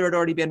Like a Mother had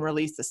already been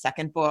released, the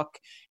second book.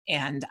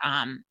 And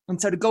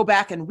so to go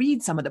back and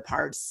read some of the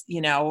parts,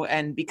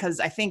 and because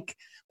I think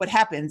what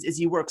happens is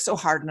you work so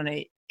hard on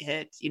it,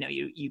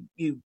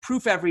 you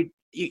proof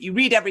you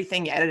read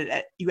everything, you edit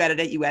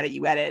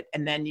it,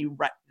 and then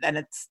then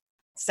it's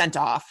sent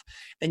off,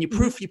 then you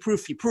proof, and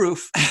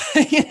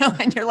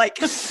you're like,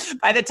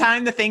 by the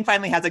time the thing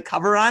finally has a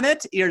cover on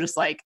it, you're just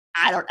like,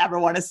 I don't ever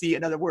want to see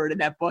another word in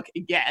that book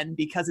again,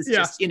 because it's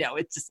just,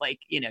 it's just like,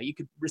 you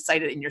could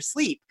recite it in your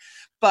sleep.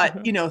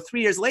 But,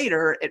 3 years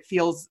later, it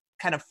feels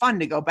kind of fun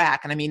to go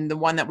back. And the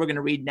one that we're going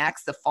to read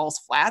next, The False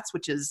Flats,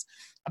 which is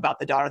about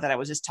the daughter that I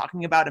was just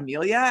talking about,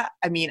 Amelia.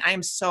 I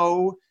am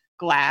so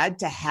glad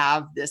to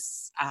have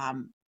this,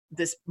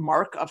 this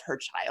mark of her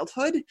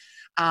childhood,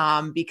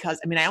 because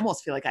I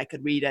almost feel like I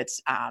could read it,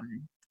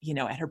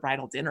 at her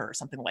bridal dinner or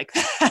something like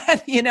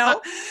that,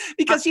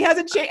 because she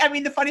hasn't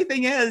changed. The funny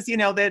thing is,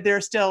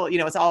 they're still,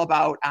 it's all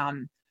about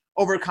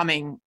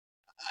overcoming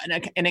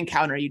an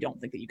encounter you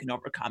don't think that you can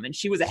overcome. And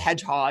she was a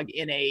hedgehog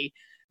in a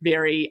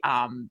very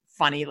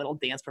funny little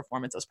dance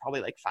performance. It was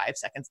probably like 5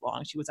 seconds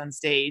long. She was on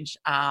stage.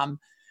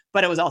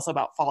 But it was also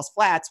about false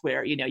flats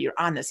where, you're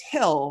on this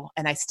hill,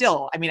 and I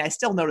still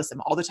notice them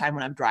all the time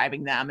when I'm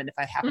driving them. And if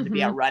I happen to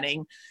be out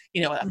running,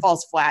 a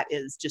false flat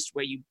is just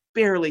where you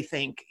barely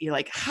think, you're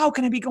like, how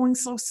can I be going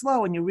so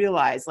slow? And you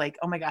realize, like,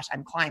 oh my gosh,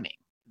 I'm climbing.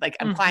 Like,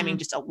 I'm climbing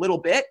just a little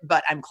bit,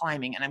 but I'm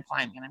climbing and I'm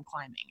climbing and I'm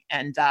climbing.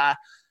 And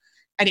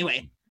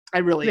anyway, I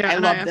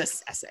love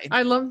this essay.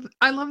 I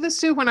love this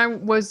too. When I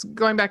was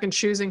going back and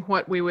choosing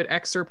what we would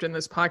excerpt in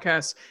this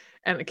podcast,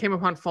 and it came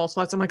upon false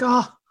flats, I'm like,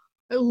 oh,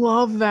 I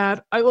love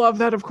that.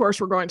 Of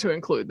course, we're going to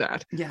include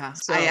that. Yeah.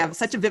 So. I have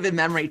such a vivid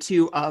memory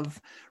too of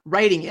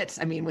writing it.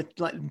 With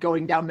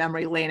going down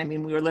memory lane,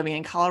 we were living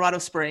in Colorado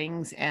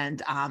Springs,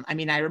 and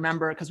I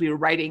remember because we were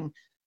writing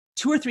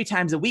 2 or 3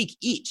 times a week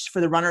each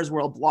for the Runner's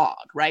World blog,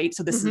 right?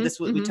 So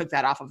we took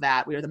that off of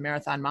that. We were the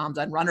Marathon Moms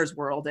on Runner's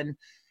World, and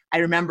I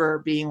remember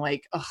being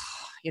like, oh,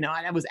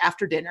 and it was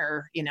after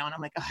dinner, and I'm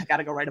like, oh, I got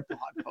to go write a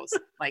blog post,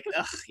 like,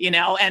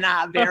 and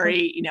a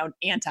very,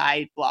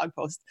 anti blog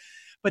post.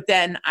 But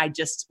then I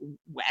just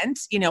went,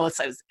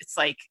 it's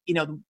like,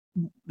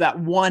 that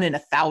 1 in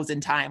 1,000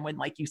 time when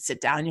like you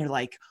sit down and you're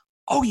like,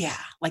 oh yeah,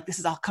 like this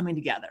is all coming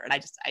together. And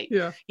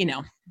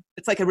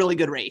it's like a really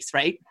good race,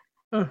 right?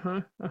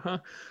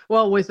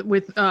 Well,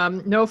 with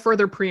no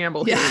further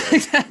preamble. Yeah,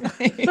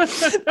 exactly.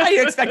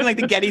 You're expecting like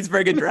the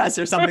Gettysburg Address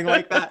or something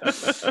like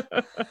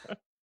that.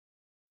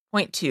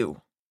 Point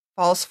 2,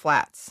 False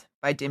Flats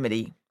by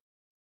Dimity.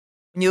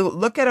 When you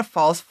look at a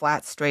false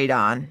flat straight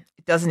on,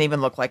 it doesn't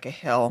even look like a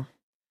hill.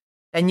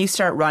 Then you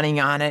start running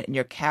on it and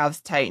your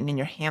calves tighten and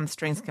your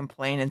hamstrings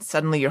complain, and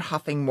suddenly you're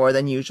huffing more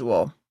than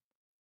usual.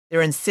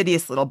 They're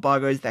insidious little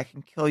buggers that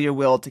can kill your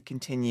will to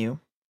continue.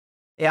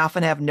 They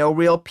often have no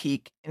real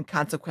peak, and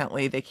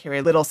consequently they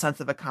carry little sense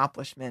of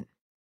accomplishment.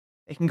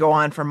 They can go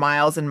on for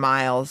miles and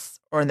miles,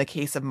 or in the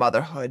case of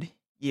motherhood,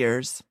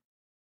 years.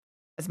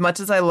 As much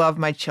as I love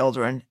my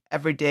children,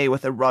 every day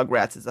with the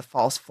Rugrats is a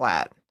false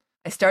flat.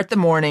 I start the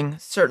morning,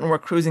 certain we're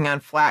cruising on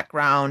flat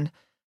ground,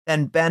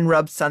 then Ben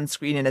rubs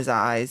sunscreen in his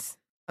eyes.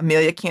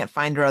 Amelia can't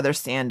find her other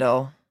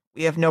sandal.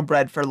 We have no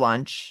bread for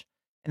lunch.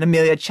 And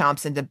Amelia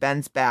chomps into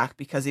Ben's back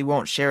because he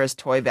won't share his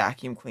toy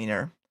vacuum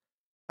cleaner.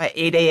 By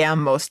 8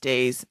 a.m. most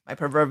days, my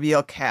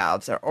proverbial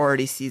calves are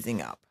already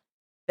seizing up.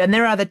 Then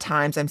there are the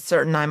times I'm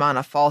certain I'm on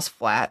a false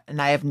flat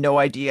and I have no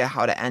idea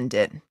how to end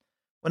it.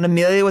 When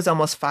Amelia was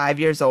almost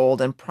 5 years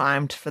old and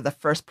primed for the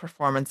first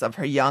performance of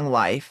her young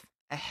life,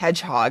 a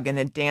hedgehog in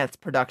a dance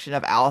production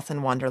of Alice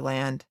in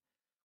Wonderland,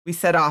 we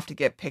set off to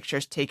get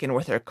pictures taken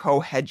with her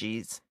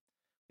co-hedgies.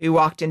 We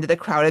walked into the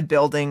crowded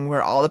building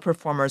where all the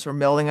performers were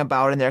milling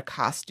about in their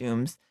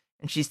costumes,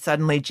 and she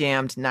suddenly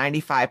jammed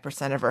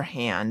 95% of her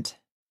hand,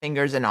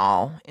 fingers and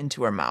all,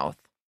 into her mouth.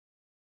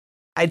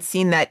 I'd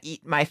seen that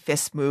eat my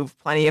fist move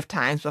plenty of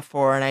times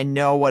before, and I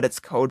know what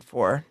it's code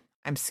for.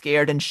 I'm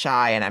scared and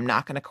shy, and I'm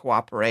not going to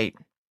cooperate.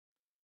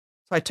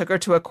 So I took her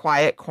to a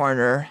quiet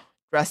corner,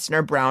 dressed in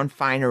her brown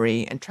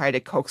finery, and tried to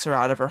coax her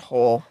out of her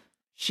hole.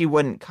 She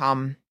wouldn't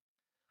come.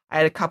 I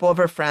had a couple of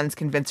her friends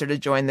convince her to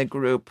join the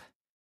group.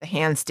 The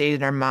hand stayed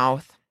in her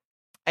mouth.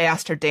 I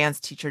asked her dance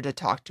teacher to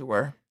talk to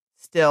her.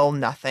 Still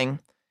nothing.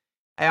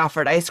 I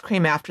offered ice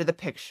cream after the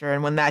picture,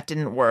 and when that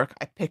didn't work,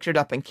 I picked her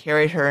up and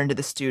carried her into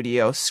the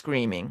studio,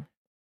 screaming.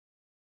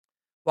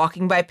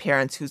 Walking by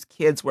parents whose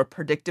kids were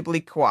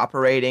predictably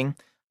cooperating,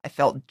 I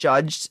felt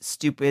judged,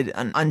 stupid,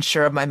 and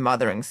unsure of my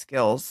mothering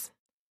skills.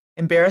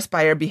 Embarrassed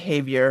by her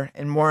behavior,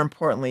 and more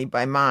importantly,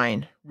 by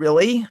mine.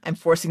 Really? I'm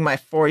forcing my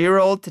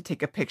 4-year-old to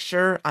take a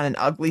picture on an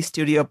ugly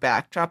studio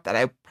backdrop that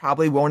I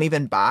probably won't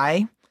even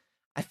buy?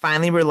 I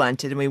finally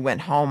relented and we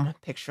went home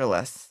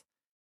pictureless.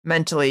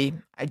 Mentally,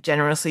 I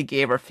generously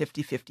gave her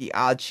 50-50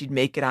 odds she'd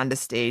make it onto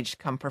stage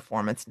come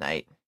performance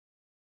night.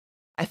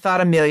 I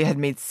thought Amelia had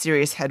made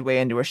serious headway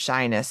into her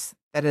shyness,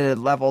 that it had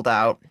leveled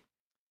out.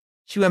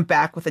 She went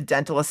back with a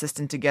dental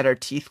assistant to get her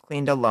teeth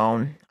cleaned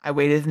alone. I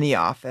waited in the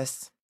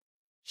office.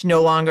 She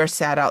no longer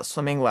sat out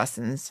swimming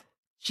lessons.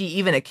 She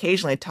even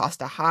occasionally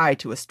tossed a hi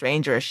to a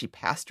stranger as she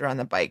passed her on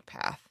the bike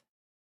path.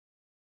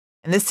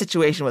 And this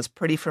situation was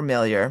pretty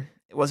familiar.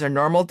 It was her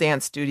normal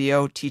dance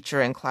studio, teacher,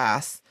 and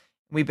class.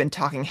 We've been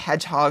talking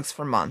hedgehogs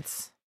for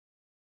months.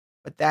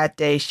 But that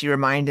day she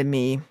reminded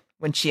me,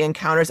 when she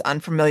encounters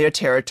unfamiliar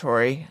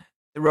territory,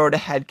 the road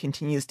ahead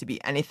continues to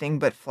be anything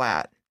but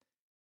flat.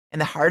 And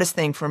the hardest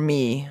thing for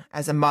me,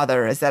 as a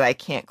mother, is that I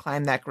can't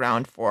climb that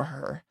ground for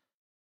her.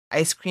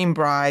 Ice cream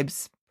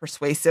bribes,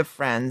 persuasive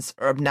friends,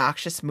 or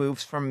obnoxious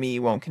moves from me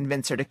won't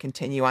convince her to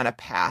continue on a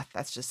path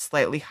that's just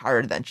slightly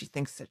harder than she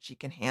thinks that she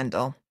can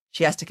handle.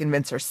 She has to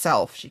convince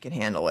herself she can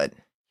handle it.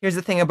 Here's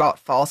the thing about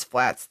false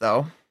flats,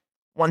 though.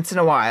 Once in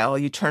a while,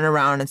 you turn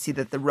around and see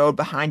that the road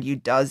behind you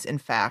does, in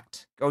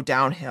fact, go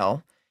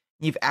downhill.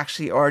 You've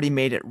actually already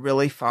made it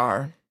really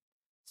far.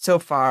 So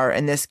far,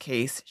 in this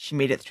case, she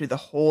made it through the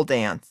whole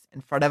dance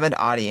in front of an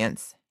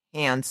audience,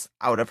 hands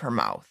out of her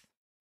mouth.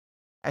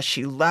 As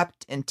she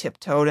leapt and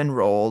tiptoed and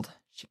rolled,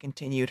 she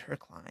continued her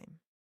climb.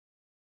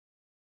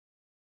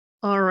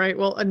 All right.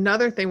 Well,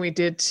 another thing we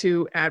did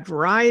to add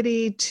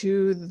variety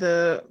to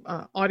the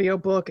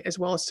audiobook, as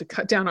well as to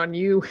cut down on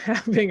you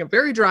having a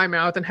very dry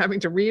mouth and having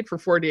to read for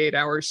 48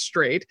 hours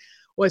straight,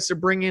 was to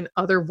bring in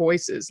other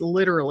voices,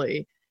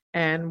 literally.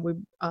 And we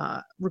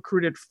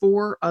recruited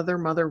 4 other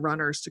mother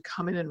runners to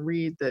come in and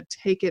read the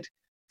Take It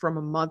From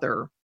a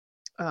Mother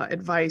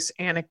advice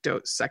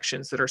anecdote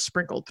sections that are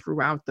sprinkled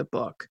throughout the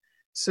book.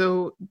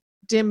 So,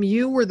 Dim,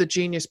 you were the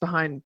genius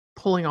behind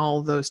pulling all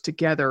of those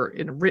together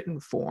in written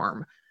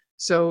form.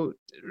 So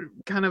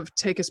kind of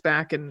take us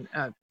back and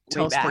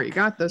tell us where you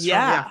got this from.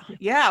 Yeah.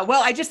 Yeah.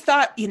 Well, I just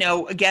thought,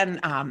 again,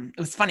 it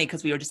was funny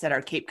because we were just at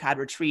our Cape Cod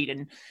retreat.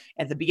 And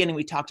at the beginning,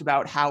 we talked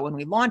about how when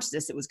we launched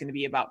this, it was going to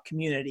be about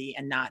community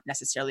and not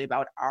necessarily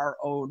about our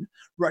own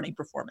running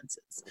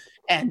performances.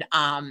 And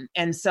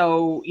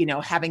so,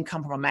 having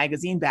come from a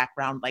magazine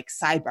background, like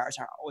sidebars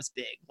are always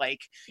big.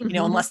 Like,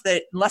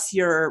 unless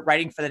you're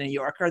writing for the New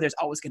Yorker, there's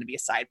always going to be a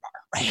sidebar,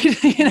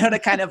 right? To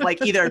kind of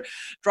like either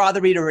draw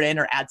the reader in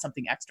or add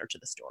something extra to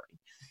the story.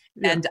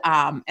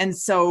 Yeah. And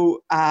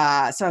so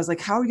I was like,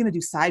 how are we going to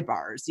do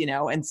sidebars?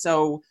 And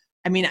so,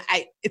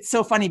 it's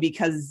so funny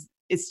because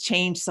it's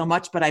changed so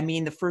much, but I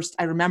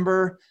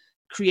remember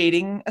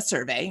creating a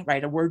survey,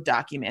 right? A Word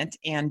document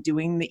and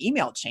doing the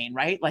email chain,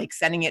 right? Like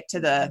sending it to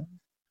the,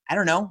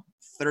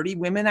 30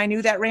 women I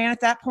knew that ran at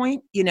that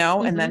point,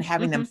 and then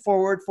having them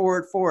forward.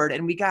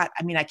 And we got,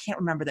 I can't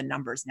remember the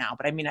numbers now,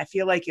 but I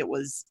feel like it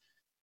was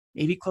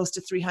maybe close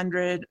to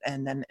 300.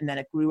 And then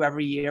it grew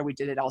every year. We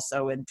did it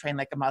also in Train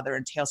Like a Mother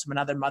and Tales from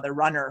Another Mother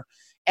Runner.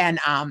 And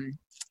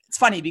it's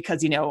funny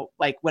because,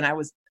 like when I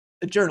was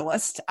a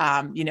journalist,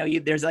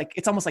 there's like,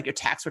 it's almost like your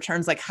tax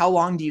returns. Like, how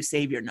long do you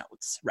save your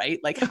notes, right?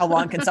 Like, how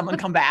long can someone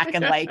come back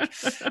and like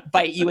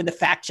bite you in the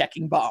fact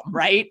checking bum,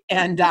 right?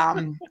 And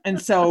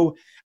so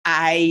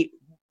I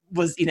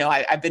was,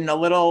 I've been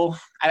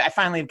I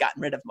finally have gotten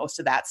rid of most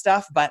of that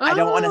stuff, but I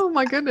don't want to. Oh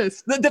my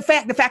goodness.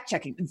 The fact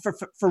checking for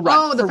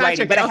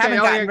writing, but I haven't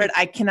gotten rid.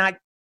 I cannot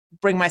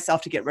bring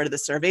myself to get rid of the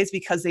surveys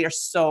because they are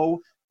so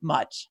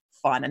much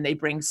fun and they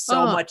bring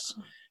so much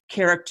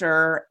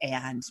character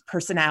and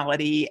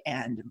personality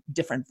and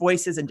different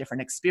voices and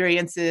different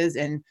experiences.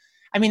 And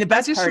I mean, the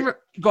best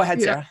part, go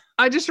ahead, Sarah.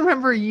 I just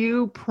remember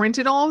you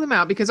printed all of them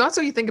out, because also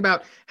you think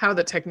about how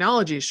the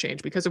technology has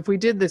changed, because if we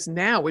did this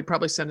now, we'd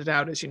probably send it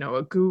out as, a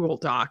Google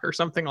Doc or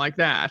something like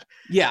that.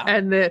 Yeah.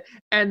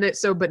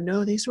 But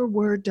no, these were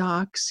Word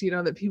docs,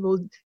 that people,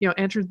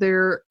 entered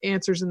their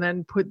answers and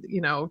then put,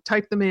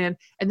 type them in.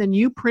 And then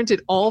you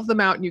printed all of them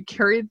out and you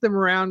carried them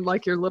around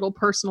like your little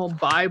personal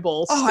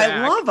Bible stack. Oh,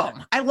 I love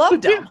them. I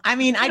loved them. I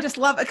mean, I just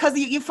love it because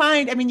you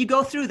find, you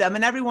go through them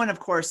and everyone, of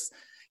course,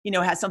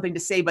 has something to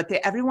say, but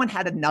everyone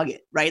had a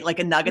nugget, right? Like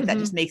a nugget that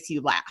just makes you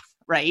laugh,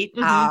 right?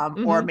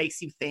 Or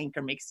makes you think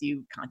or makes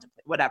you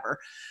contemplate, whatever.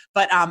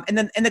 But,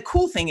 and the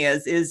cool thing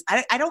is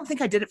I don't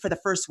think I did it for the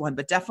first one,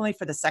 but definitely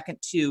for the second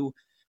two,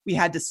 we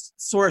had to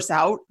source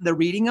out the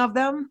reading of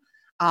them.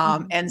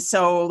 And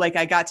so like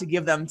I got to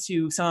give them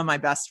to some of my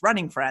best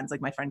running friends, like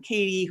my friend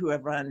Katie, who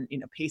have run,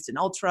 Paced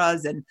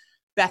Ultras, and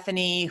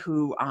Bethany,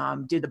 who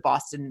ran the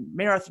Boston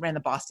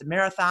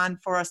Marathon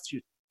for us, to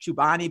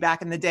Chubani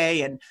back in the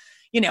day. And,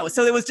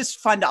 so it was just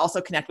fun to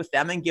also connect with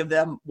them and give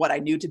them what I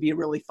knew to be a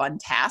really fun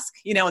task.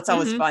 It's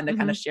always fun to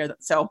kind of share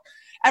that. So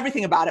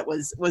everything about it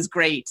was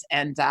great.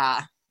 And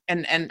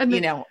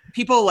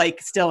people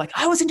still like,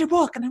 I was in your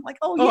book. And I'm like,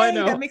 oh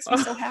yeah, that makes me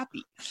so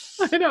happy.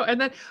 I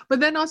know. But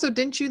then also,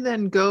 didn't you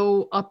then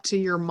go up to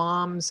your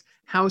mom's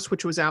house,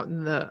 which was up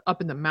in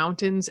the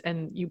mountains,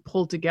 and you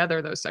pulled together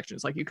those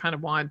sections? Like you kind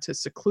of wanted to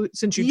seclude,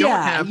 since you don't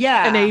have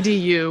an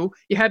ADU,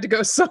 you had to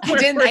go somewhere.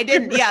 I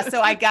didn't. Yeah.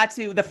 So I got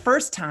to, the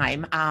first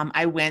time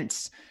I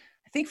went,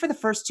 I think for the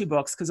first two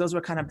books, because those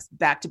were kind of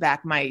back to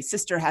back. My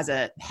sister had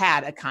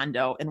a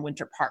condo in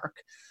Winter Park.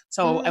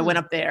 So I went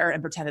up there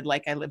and pretended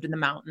like I lived in the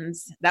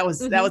mountains. That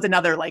was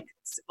another like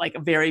a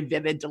very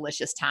vivid,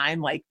 delicious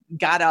time. Like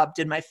got up,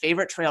 did my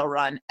favorite trail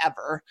run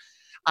ever.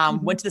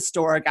 Went to the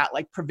store, got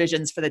like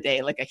provisions for the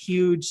day, like a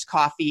huge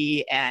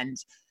coffee and,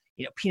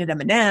 peanut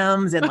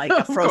M&Ms and like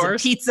a frozen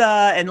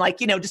pizza and like,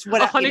 just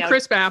what a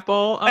Honeycrisp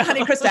apple, a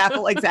Honeycrisp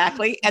apple.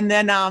 Exactly. And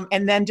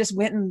then just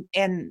went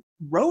and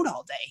rode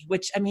all day,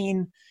 which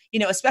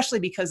especially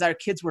because our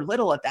kids were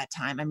little at that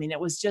time. It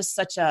was just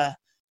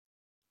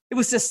it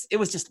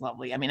was just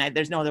lovely.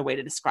 There's no other way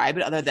to describe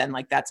it other than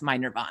like, that's my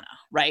nirvana,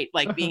 right?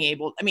 Like being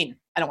able, I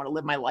don't want to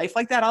live my life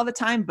like that all the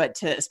time,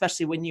 but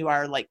especially when you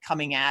are like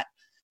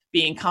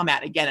being come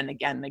at again and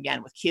again and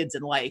again with kids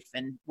and life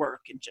and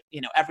work and,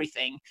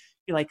 everything,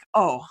 you're like,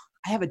 oh,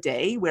 I have a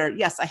day where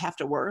yes, I have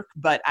to work,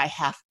 but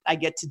I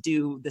get to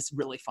do this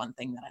really fun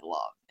thing that I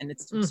love. And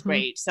it's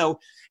great. So I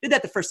did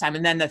that the first time.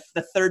 And then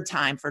the third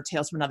time for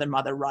Tales from Another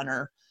Mother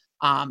Runner,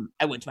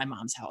 I went to my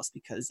mom's house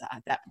because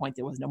at that point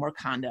there was no more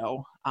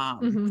condo.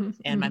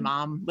 And my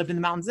mom lived in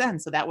the mountains then.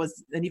 So that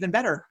was an even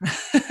better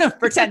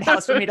pretend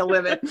house for me to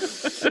live in.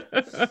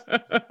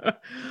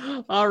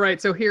 All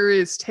right. So here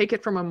is Take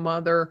It From a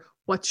Mother.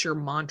 What's your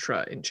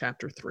mantra in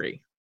chapter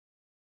 3?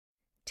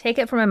 Take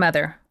it from a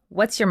mother.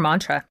 What's your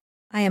mantra?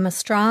 I am a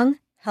strong,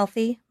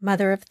 healthy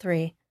mother of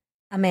 3.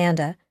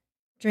 Amanda.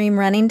 Dream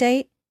running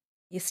date?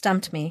 You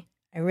stumped me.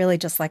 I really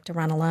just like to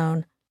run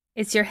alone.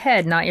 It's your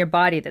head, not your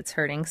body that's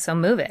hurting, so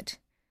move it.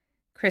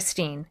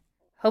 Christine.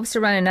 Hopes to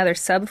run another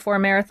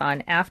sub-4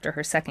 marathon after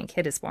her second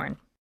kid is born.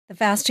 The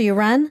faster you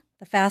run,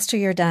 the faster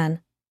you're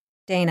done.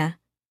 Dana.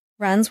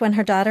 Runs when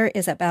her daughter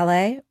is at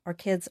ballet or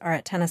kids are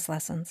at tennis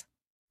lessons.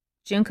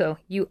 Junko.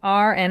 You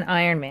are an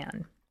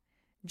Ironman.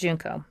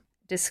 Junko.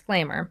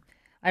 Disclaimer.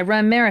 I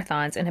run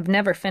marathons and have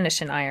never finished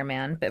an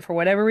Ironman, but for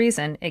whatever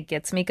reason, it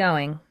gets me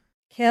going.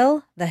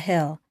 Kill the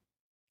Hill.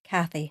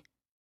 Kathy.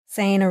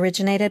 Saying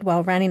originated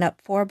while running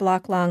up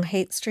 4-block-long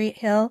Haight Street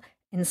Hill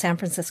in San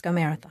Francisco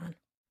Marathon.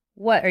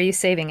 What are you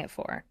saving it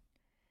for?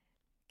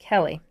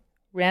 Kelly.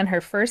 Ran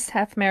her first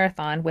half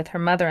marathon with her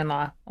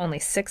mother-in-law only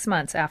 6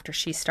 months after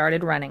she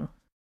started running.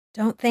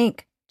 Don't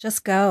think,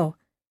 just go.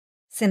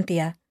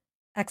 Cynthia.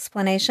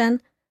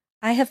 Explanation.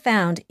 I have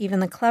found even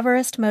the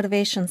cleverest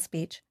motivation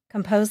speech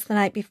composed the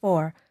night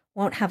before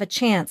won't have a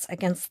chance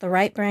against the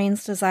right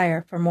brain's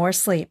desire for more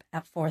sleep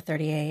at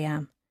 4:30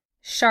 a.m.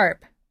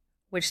 SHARP,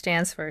 which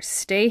stands for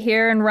Stay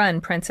Here and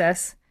Run,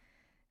 Princess.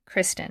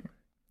 Kristen.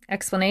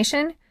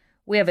 Explanation.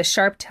 We have a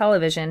Sharp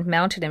television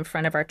mounted in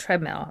front of our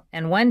treadmill,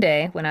 and one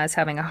day, when I was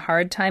having a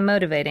hard time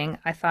motivating,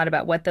 I thought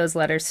about what those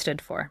letters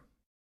stood for.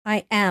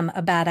 I am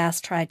a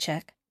badass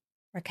tri-chick.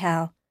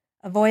 Raquel.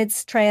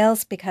 Avoids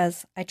trails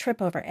because I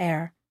trip over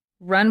air.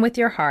 Run with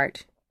your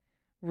heart.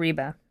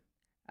 Reba.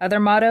 Other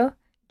motto,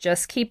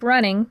 just keep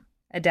running,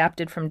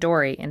 adapted from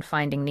Dory in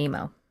Finding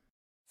Nemo.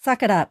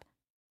 Suck it up.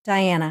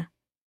 Diana.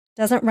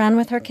 Doesn't run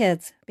with her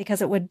kids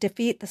because it would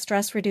defeat the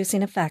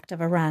stress-reducing effect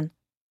of a run.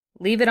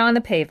 Leave it on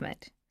the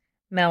pavement.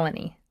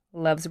 Melanie.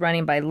 Loves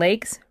running by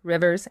lakes,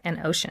 rivers, and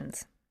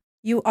oceans.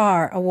 You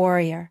are a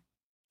warrior.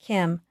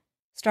 Kim.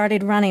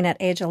 Started running at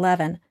age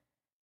 11.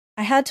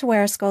 I had to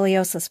wear a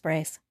scoliosis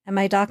brace, and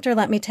my doctor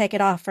let me take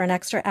it off for an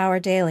extra hour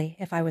daily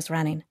if I was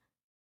running.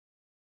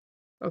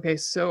 Okay,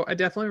 so I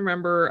definitely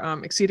remember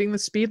exceeding the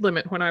speed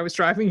limit when I was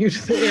driving you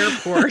to the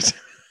airport.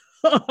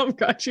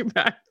 Got you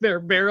back there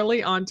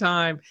barely on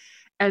time.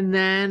 And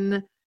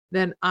then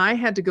I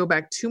had to go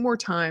back 2 more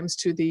times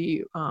to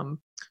the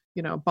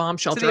bomb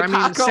To shelter. the I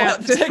mean,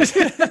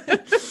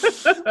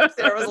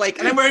 Sarah was like,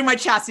 and I'm wearing my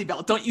chassis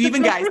belt. Don't you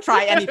even guys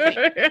try anything.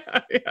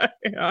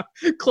 yeah.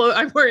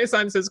 I'm wearing a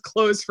sign that says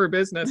closed for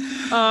business.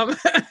 So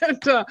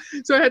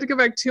I had to go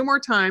back 2 more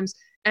times.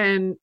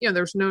 And,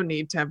 there's no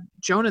need to have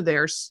Jonah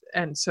there.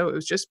 And so it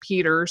was just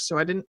Peter. So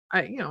so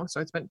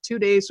I spent 2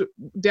 days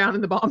down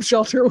in the bomb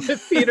shelter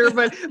with Peter,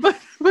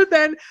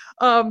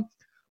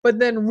 but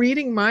then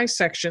reading my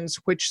sections,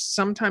 which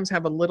sometimes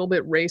have a little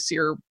bit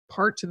racier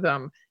part to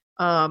them,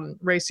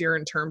 racier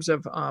in terms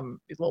of a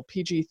little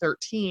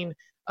PG-13,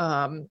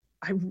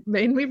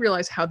 made me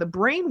realize how the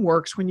brain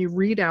works when you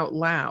read out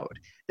loud,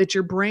 that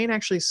your brain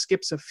actually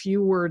skips a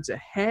few words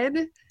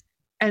ahead.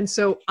 And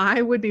so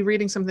I would be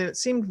reading something that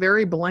seemed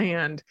very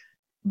bland,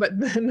 but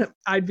then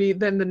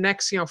the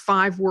next,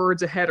 5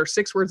 words ahead or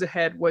 6 words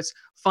ahead was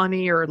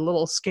funny or a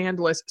little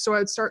scandalous. So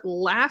I'd start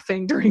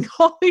laughing during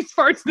all these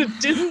parts that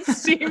didn't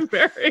seem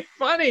very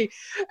funny.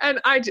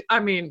 And I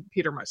mean,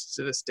 Peter must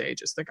to this day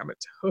just think I'm a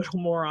total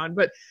moron,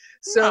 but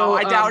so. No,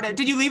 I doubt it.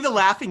 Did you leave the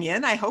laughing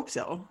in? I hope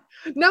so.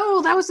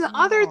 No, that was the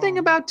other thing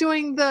about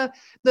doing the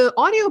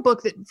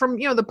audiobook that from,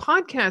 the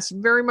podcast,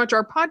 very much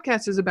our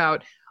podcast is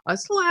about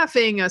us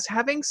laughing, us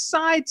having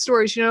side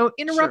stories,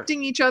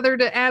 interrupting each other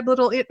to add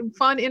little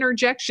fun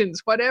interjections,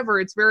 whatever.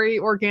 It's very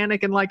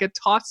organic and like a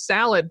tossed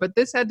salad. But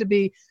this had to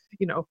be,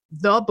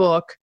 the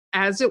book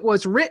as it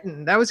was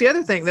written. That was the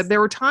other thing, that there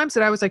were times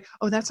that I was like,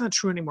 oh, that's not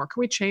true anymore. Can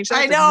we change that?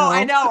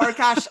 I know. Or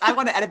gosh, I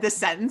want to edit this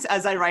sentence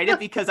as I write it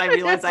because I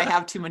realize I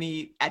have too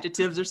many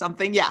adjectives or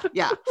something. Yeah.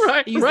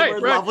 Right. Use the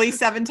word lovely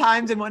 7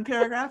 times in one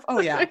paragraph. Oh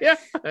yeah.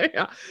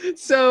 Yeah.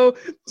 So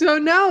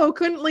no,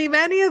 couldn't leave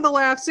any of the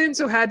laughs in.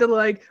 So had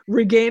to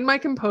regain my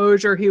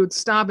composure. He would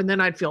stop and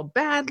then I'd feel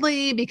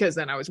badly because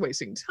then I was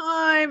wasting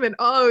time. And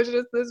it was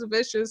just this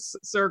vicious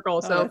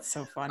circle. So that's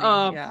so funny.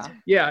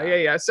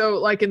 Yeah.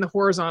 So in the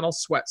horizontal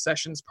sweat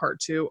sessions part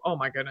 2, oh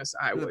my goodness,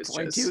 I was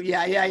just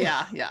yeah.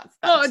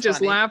 Just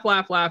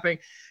funny. laughing.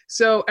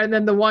 So, and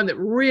then the one that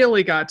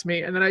really got to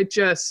me, and then I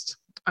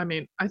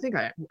think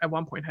I at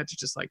one point had to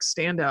just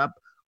stand up,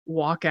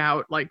 walk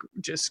out,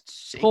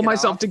 just pull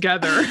myself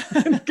together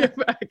and get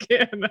back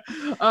in.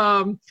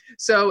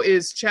 So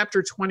is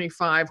chapter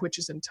 25, which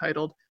is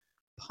entitled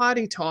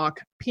Potty Talk,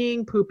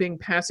 Peeing, Pooping,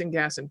 Passing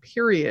Gas, and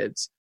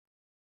Periods.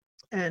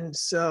 And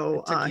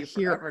so it took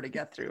you forever to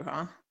get through,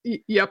 huh?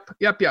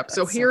 Yep.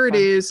 So here it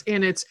is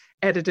in its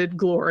edited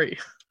glory.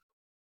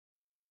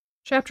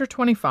 Chapter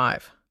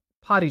 25,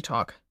 Potty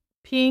Talk,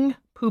 Peeing,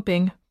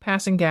 Pooping,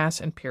 Passing Gas,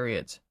 and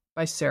Periods,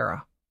 by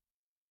Sarah.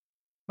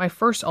 My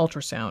first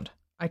ultrasound.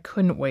 I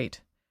couldn't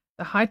wait.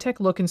 The high-tech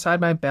look inside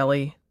my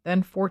belly,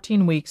 then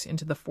 14 weeks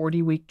into the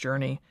 40-week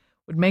journey,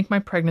 would make my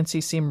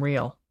pregnancy seem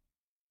real.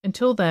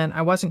 Until then,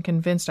 I wasn't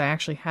convinced I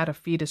actually had a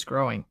fetus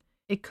growing.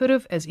 It could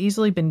have as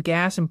easily been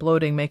gas and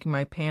bloating making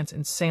my pants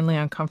insanely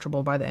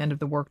uncomfortable by the end of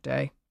the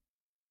workday.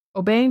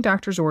 Obeying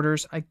doctor's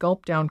orders, I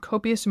gulped down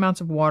copious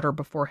amounts of water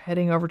before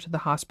heading over to the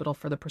hospital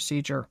for the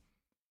procedure.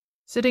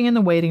 Sitting in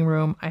the waiting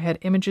room, I had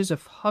images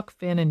of Huck,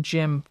 Finn, and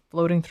Jim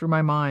floating through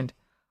my mind.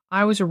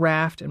 I was a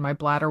raft, and my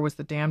bladder was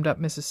the dammed-up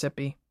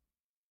Mississippi.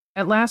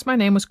 At last my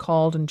name was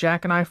called, and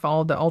Jack and I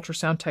followed the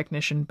ultrasound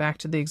technician back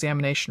to the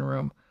examination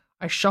room.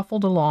 I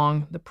shuffled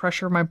along, the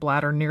pressure of my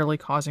bladder nearly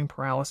causing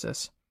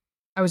paralysis.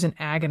 I was in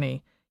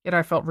agony, yet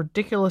I felt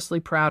ridiculously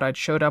proud I'd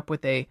showed up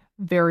with a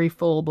very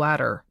full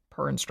bladder,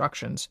 per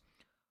instructions.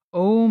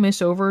 Oh, Miss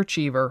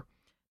Overachiever.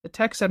 The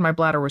tech said my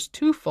bladder was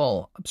too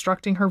full,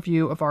 obstructing her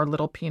view of our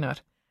little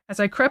peanut. As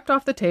I crept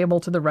off the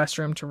table to the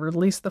restroom to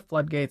release the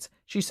floodgates,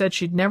 she said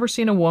she'd never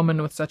seen a woman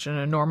with such an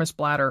enormous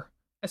bladder.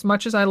 As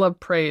much as I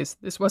love praise,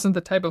 this wasn't the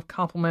type of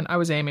compliment I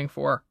was aiming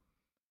for.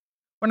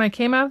 When I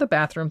came out of the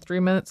bathroom 3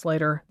 minutes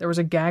later, there was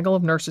a gaggle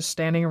of nurses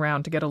standing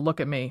around to get a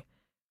look at me.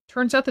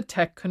 Turns out the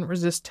tech couldn't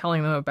resist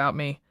telling them about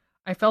me.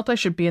 I felt I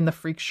should be in the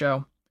freak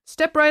show.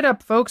 Step right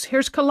up, folks.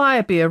 Here's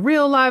Calliope, a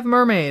real live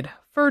mermaid.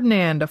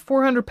 Ferdinand, a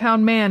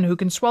 400-pound man who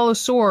can swallow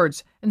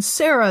swords. And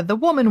Sarah, the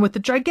woman with the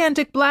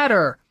gigantic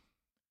bladder.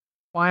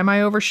 Why am I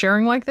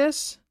oversharing like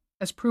this?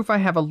 As proof I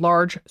have a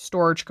large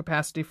storage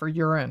capacity for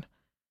urine.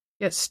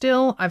 Yet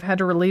still, I've had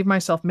to relieve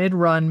myself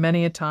mid-run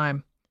many a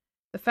time.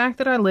 The fact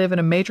that I live in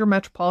a major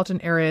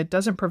metropolitan area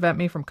doesn't prevent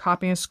me from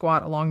copying a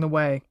squat along the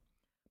way.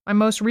 My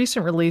most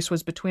recent release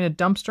was between a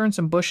dumpster and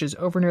some bushes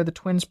over near the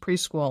twins'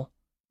 preschool,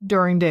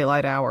 during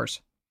daylight hours.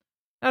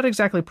 Not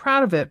exactly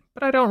proud of it,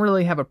 but I don't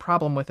really have a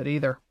problem with it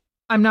either.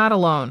 I'm not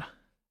alone.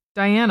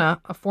 Diana,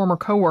 a former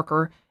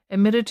coworker,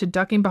 admitted to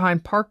ducking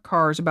behind parked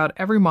cars about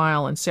every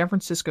mile in San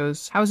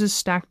Francisco's houses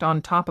stacked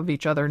on top of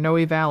each other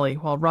Noe Valley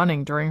while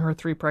running during her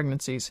 3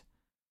 pregnancies.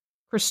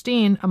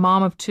 Christine, a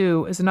mom of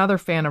 2, is another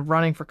fan of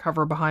running for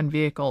cover behind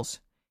vehicles.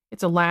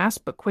 It's a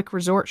last but quick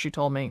resort, she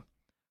told me.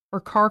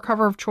 Her car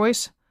cover of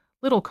choice?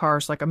 Little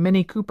cars like a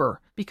Mini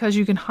Cooper, because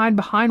you can hide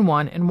behind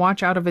one and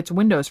watch out of its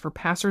windows for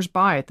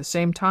passers-by at the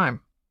same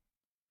time.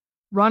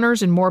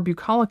 Runners in more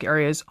bucolic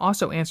areas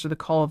also answer the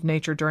call of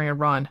nature during a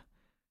run.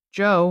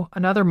 Jo,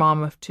 another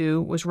mom of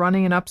 2, was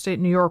running in upstate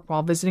New York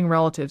while visiting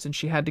relatives and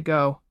she had to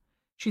go.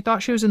 She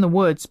thought she was in the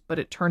woods, but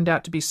it turned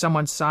out to be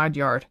someone's side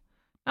yard.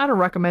 Not a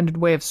recommended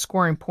way of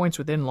scoring points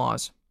with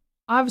in-laws.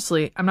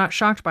 Obviously, I'm not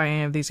shocked by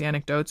any of these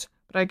anecdotes,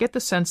 but I get the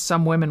sense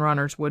some women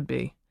runners would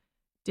be.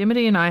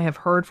 Dimity and I have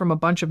heard from a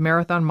bunch of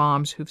marathon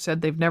moms who've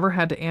said they've never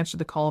had to answer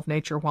the call of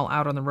nature while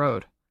out on the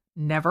road.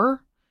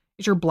 Never?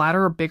 Is your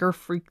bladder a bigger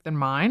freak than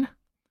mine?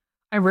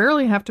 I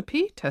rarely have to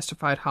pee,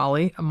 testified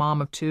Holly, a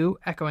mom of 2,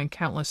 echoing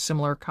countless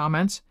similar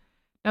comments.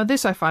 Now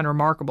this I find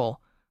remarkable,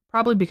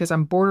 probably because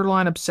I'm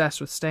borderline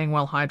obsessed with staying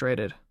well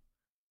hydrated.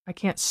 I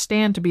can't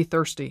stand to be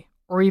thirsty,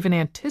 or even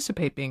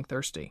anticipate being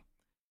thirsty.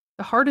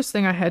 The hardest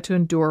thing I had to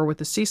endure with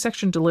the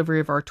C-section delivery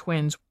of our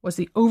twins was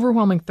the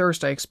overwhelming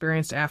thirst I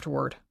experienced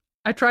afterward.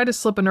 I tried to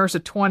slip a nurse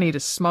at 20 to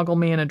smuggle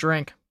me in a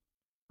drink.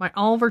 My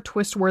Oliver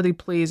Twist-worthy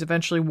pleas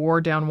eventually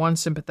wore down one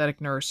sympathetic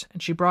nurse,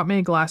 and she brought me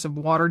a glass of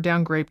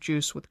watered-down grape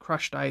juice with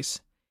crushed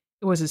ice.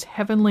 It was as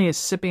heavenly as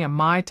sipping a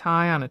Mai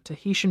Tai on a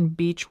Tahitian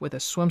beach with a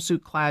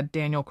swimsuit-clad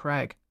Daniel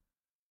Craig.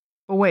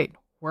 But wait,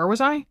 where was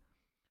I?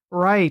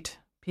 Right,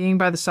 peeing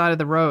by the side of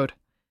the road.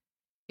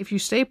 If you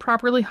stay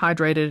properly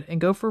hydrated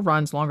and go for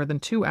runs longer than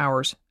 2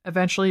 hours,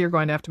 eventually you're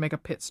going to have to make a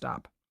pit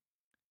stop.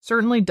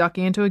 Certainly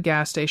ducking into a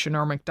gas station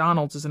or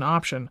McDonald's is an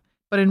option,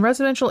 but in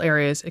residential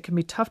areas it can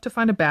be tough to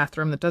find a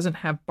bathroom that doesn't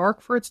have bark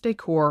for its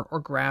decor or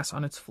grass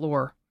on its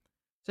floor.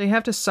 So you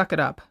have to suck it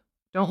up.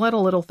 Don't let a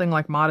little thing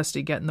like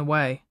modesty get in the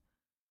way.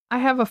 I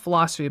have a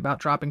philosophy about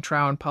dropping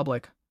trow in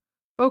public.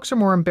 Folks are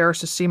more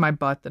embarrassed to see my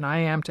butt than I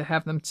am to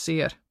have them see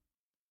it.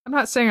 I'm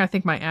not saying I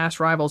think my ass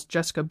rivals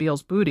Jessica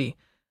Biel's booty,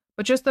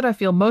 but just that I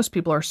feel most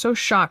people are so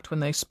shocked when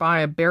they spy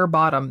a bare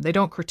bottom they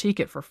don't critique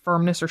it for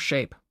firmness or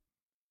shape.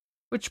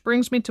 Which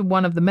brings me to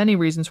one of the many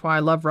reasons why I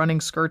love running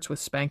skirts with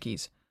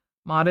Spankies,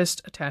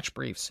 modest attached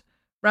briefs,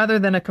 rather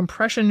than a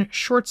compression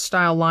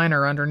short-style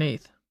liner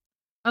underneath.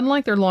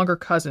 Unlike their longer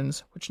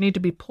cousins, which need to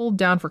be pulled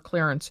down for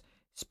clearance,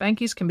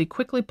 Spankies can be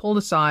quickly pulled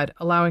aside,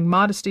 allowing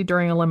modesty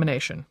during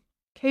elimination.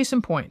 Case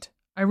in point,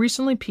 I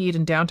recently peed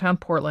in downtown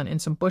Portland in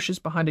some bushes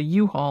behind a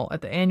U-Haul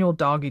at the annual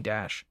Doggy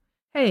Dash.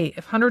 Hey,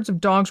 if hundreds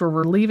of dogs were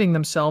relieving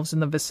themselves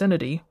in the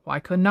vicinity, why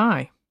couldn't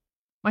I?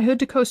 My Hood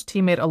to Coast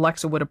teammate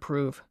Alexa would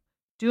approve.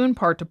 Due in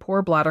part to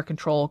poor bladder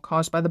control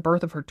caused by the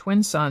birth of her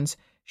twin sons,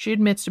 she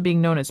admits to being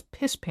known as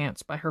piss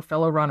pants by her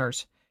fellow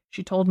runners.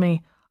 She told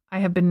me, I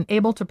have been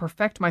able to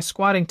perfect my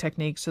squatting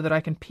technique so that I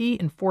can pee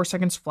in 4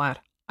 seconds flat.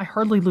 I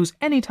hardly lose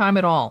any time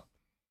at all.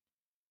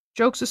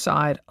 Jokes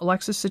aside,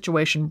 Alexa's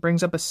situation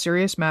brings up a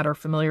serious matter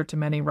familiar to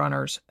many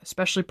runners,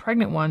 especially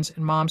pregnant ones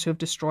and moms who have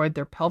destroyed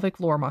their pelvic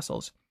floor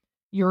muscles: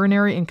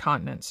 urinary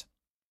incontinence.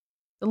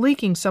 The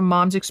leaking some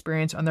moms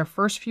experience on their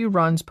first few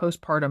runs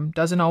postpartum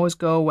doesn't always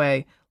go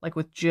away, like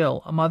with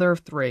Jill, a mother of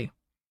 3.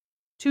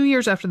 2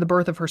 years after the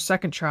birth of her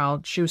second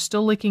child, she was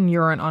still leaking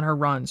urine on her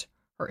runs.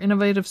 Her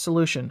innovative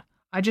solution: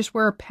 I just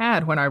wear a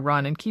pad when I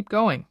run and keep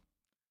going.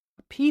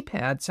 A pee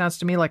pad sounds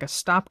to me like a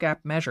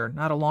stopgap measure,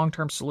 not a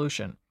long-term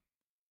solution.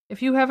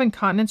 If you have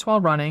incontinence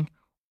while running,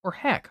 or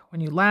heck, when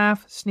you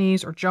laugh,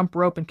 sneeze, or jump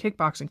rope in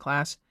kickboxing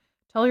class,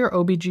 tell your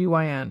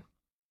OBGYN.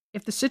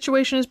 If the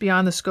situation is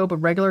beyond the scope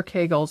of regular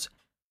Kegels,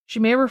 she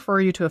may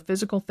refer you to a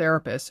physical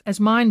therapist, as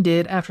mine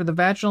did after the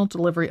vaginal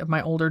delivery of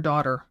my older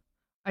daughter.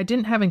 I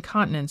didn't have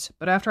incontinence,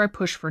 but after I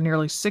pushed for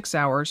nearly 6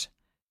 hours,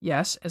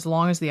 yes, as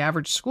long as the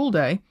average school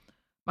day,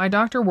 my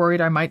doctor worried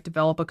I might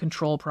develop a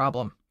control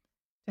problem.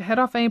 To head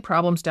off any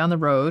problems down the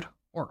road,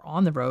 or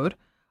on the road,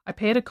 I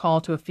paid a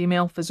call to a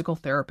female physical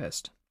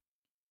therapist.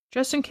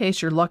 Just in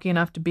case you're lucky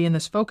enough to be in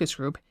this focus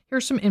group,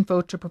 here's some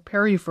info to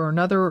prepare you for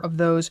another of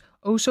those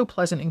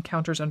oh-so-pleasant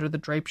encounters under the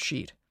draped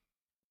sheet.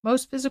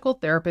 Most physical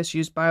therapists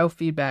use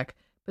biofeedback,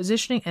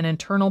 positioning an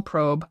internal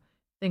probe,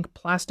 think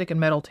plastic and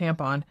metal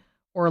tampon,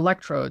 or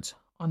electrodes,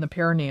 on the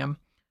perineum,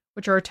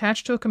 which are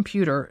attached to a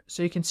computer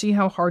so you can see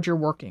how hard you're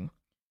working.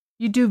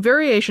 You do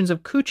variations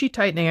of coochie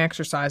tightening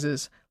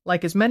exercises,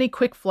 like as many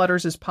quick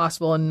flutters as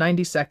possible in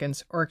 90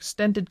 seconds, or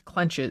extended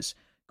clenches,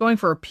 going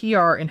for a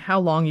PR in how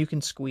long you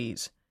can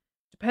squeeze.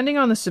 Depending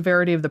on the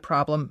severity of the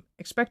problem,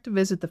 expect to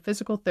visit the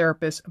physical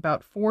therapist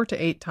about 4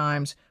 to 8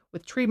 times,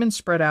 with treatment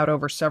spread out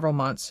over several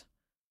months.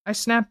 I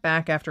snapped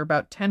back after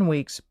about 10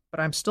 weeks, but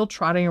I'm still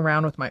trotting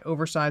around with my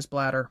oversized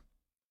bladder.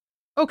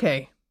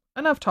 Okay,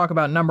 enough talk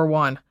about number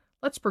 1.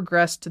 Let's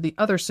progress to the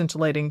other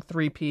scintillating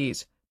 3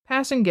 Ps: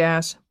 passing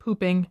gas,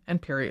 pooping,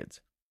 and periods.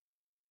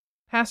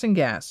 Passing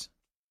gas.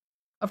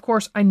 Of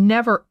course, I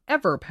never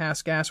ever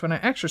pass gas when I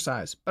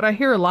exercise, but I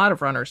hear a lot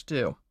of runners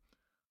do.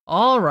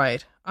 All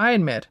right, I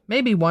admit,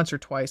 maybe once or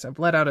twice I've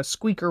let out a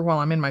squeaker while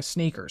I'm in my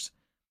sneakers.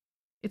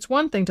 It's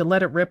one thing to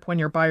let it rip when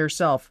you're by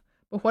yourself,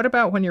 but what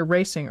about when you're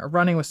racing or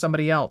running with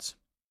somebody else?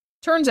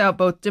 Turns out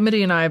both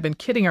Dimity and I have been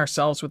kidding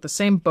ourselves with the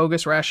same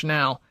bogus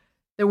rationale,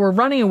 that we're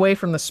running away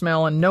from the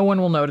smell and no one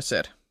will notice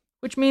it.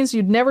 Which means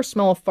you'd never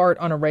smell a fart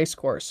on a race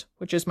course,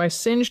 which, as my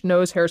singed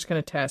nose hairs can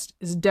attest,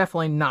 is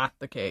definitely not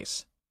the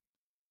case.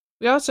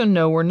 We also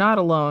know we're not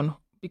alone,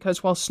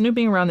 because while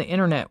snooping around the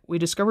internet, we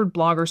discovered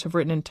bloggers have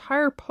written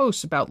entire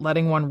posts about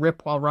letting one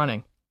rip while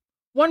running.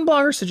 One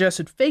blogger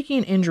suggested faking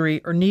an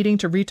injury or needing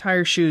to retie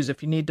your shoes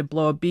if you need to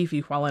blow a beefy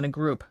while in a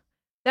group.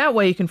 That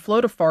way you can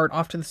float a fart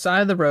off to the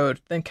side of the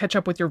road, then catch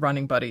up with your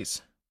running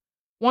buddies.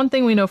 One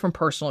thing we know from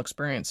personal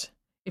experience,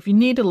 if you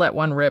need to let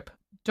one rip,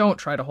 don't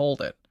try to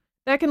hold it.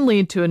 That can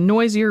lead to a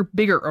noisier,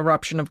 bigger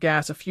eruption of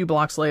gas a few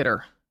blocks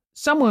later.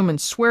 Some women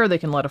swear they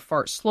can let a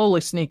fart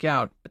slowly sneak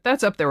out, but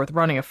that's up there with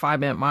running a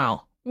 5-minute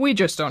mile. We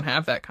just don't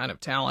have that kind of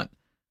talent.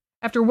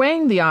 After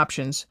weighing the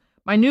options,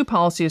 my new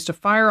policy is to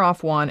fire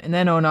off one and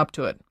then own up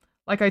to it.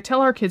 Like I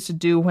tell our kids to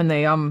do when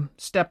they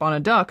step on a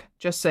duck,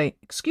 just say,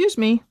 "Excuse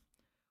me."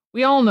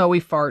 We all know we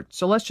fart,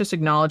 so let's just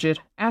acknowledge it,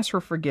 ask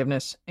for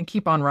forgiveness, and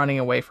keep on running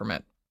away from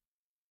it.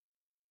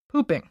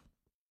 Pooping.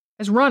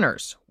 As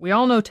runners, we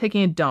all know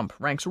taking a dump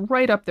ranks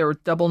right up there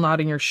with double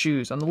knotting your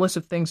shoes on the list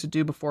of things to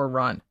do before a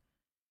run.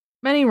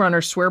 Many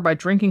runners swear by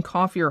drinking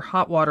coffee or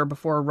hot water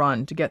before a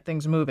run to get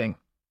things moving.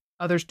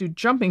 Others do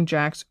jumping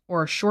jacks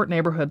or a short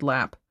neighborhood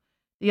lap.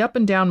 The up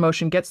and down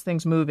motion gets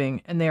things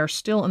moving, and they are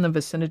still in the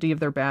vicinity of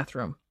their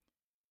bathroom.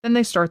 Then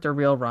they start their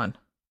real run.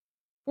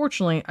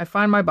 Fortunately, I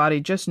find my body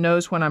just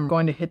knows when I'm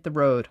going to hit the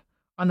road.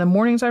 On the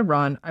mornings I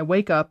run, I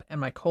wake up and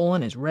my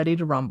colon is ready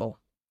to rumble.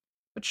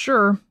 But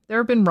sure, there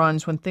have been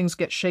runs when things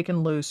get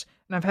shaken loose,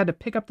 and I've had to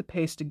pick up the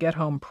pace to get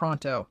home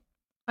pronto.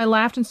 I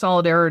laughed in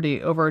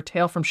solidarity over a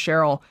tale from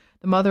Cheryl,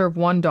 the mother of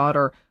one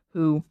daughter,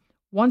 who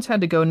once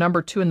had to go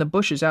number 2 in the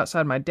bushes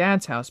outside my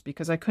dad's house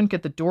because I couldn't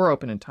get the door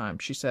open in time,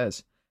 she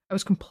says. I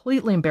was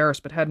completely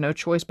embarrassed but had no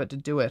choice but to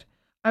do it.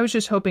 I was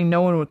just hoping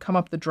no one would come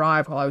up the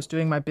drive while I was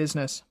doing my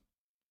business.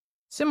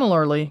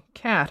 Similarly,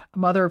 Kat, a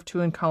mother of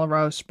 2 in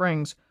Colorado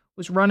Springs,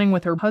 was running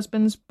with her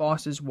husband's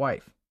boss's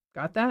wife.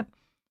 Got that?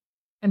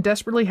 And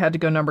desperately had to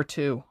go number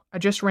 2. I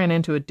just ran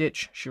into a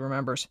ditch, she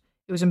remembers.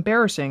 It was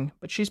embarrassing,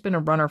 but she's been a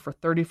runner for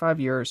 35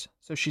 years,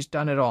 so she's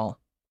done it all.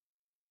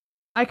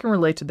 I can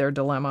relate to their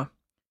dilemma.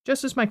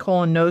 Just as my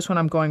colon knows when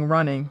I'm going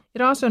running,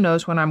 it also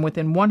knows when I'm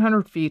within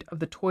 100 feet of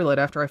the toilet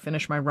after I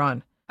finish my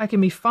run. I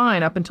can be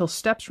fine up until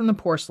steps from the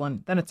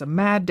porcelain, then it's a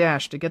mad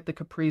dash to get the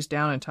capris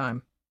down in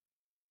time.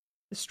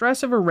 The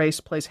stress of a race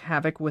plays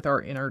havoc with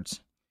our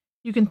innards.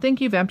 You can think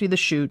you've emptied the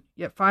chute,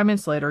 yet 5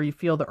 minutes later you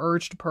feel the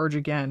urge to purge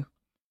again.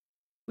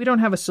 We don't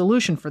have a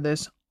solution for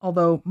this,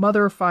 although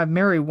Mother of 5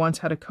 Mary once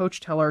had a coach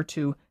tell her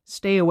to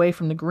stay away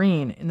from the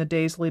green in the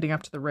days leading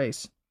up to the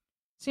race.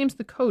 Seems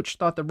the coach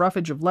thought the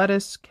roughage of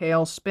lettuce,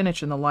 kale,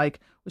 spinach, and the like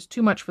was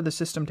too much for the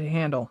system to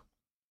handle.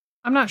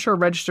 I'm not sure a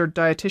registered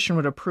dietitian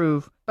would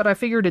approve, but I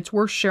figured it's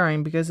worth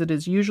sharing because it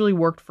has usually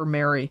worked for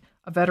Mary,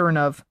 a veteran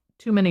of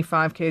too many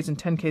 5Ks and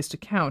 10Ks to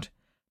count,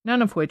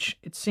 none of which,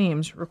 it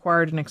seems,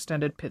 required an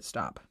extended pit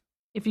stop.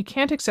 If you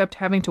can't accept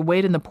having to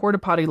wait in the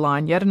porta-potty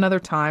line yet another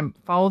time,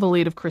 follow the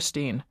lead of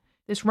Christine.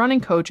 This running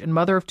coach and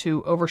mother of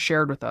 2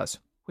 overshared with us,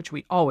 which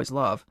we always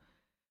love.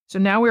 So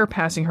now we are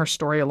passing her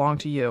story along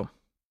to you.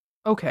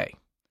 Okay,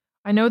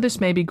 I know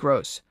this may be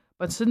gross,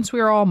 but since we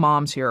are all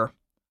moms here,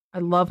 I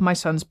love my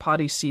son's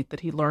potty seat that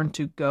he learned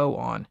to go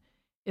on.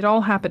 It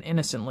all happened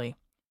innocently.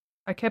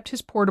 I kept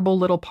his portable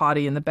little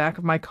potty in the back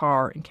of my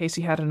car in case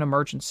he had an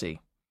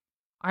emergency.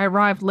 I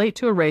arrived late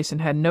to a race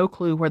and had no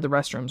clue where the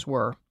restrooms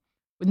were.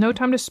 With no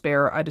time to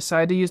spare, I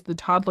decided to use the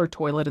toddler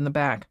toilet in the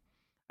back.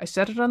 I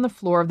set it on the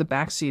floor of the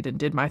back seat and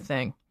did my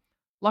thing.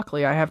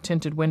 Luckily, I have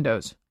tinted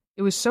windows.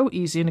 It was so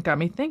easy and it got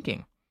me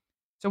thinking.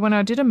 So when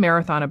I did a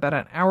marathon about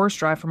an hour's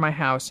drive from my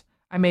house,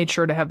 I made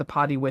sure to have the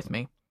potty with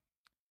me.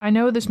 I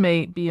know this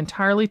may be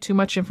entirely too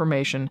much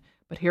information,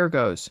 but here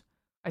goes.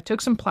 I took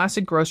some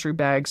plastic grocery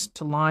bags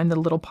to line the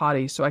little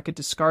potty so I could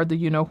discard the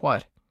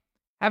you-know-what.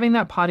 Having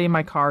that potty in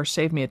my car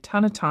saved me a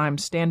ton of time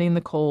standing in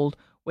the cold,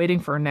 waiting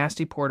for a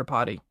nasty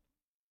porta-potty.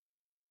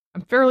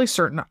 I'm fairly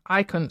certain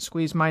I couldn't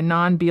squeeze my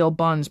non-Beal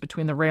buns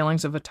between the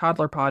railings of a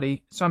toddler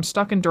potty, so I'm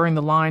stuck enduring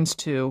the lines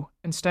to,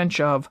 and stench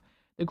of,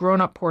 the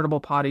grown-up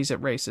portable potties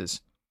at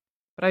races.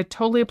 But I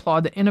totally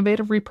applaud the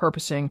innovative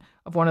repurposing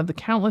of one of the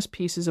countless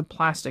pieces of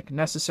plastic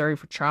necessary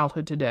for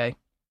childhood today.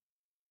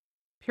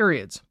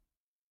 Periods.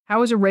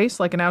 How is a race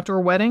like an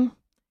outdoor wedding?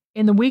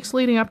 In the weeks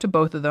leading up to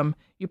both of them,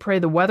 you pray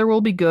the weather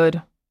will be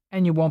good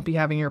and you won't be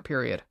having your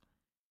period.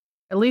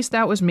 At least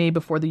that was me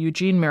before the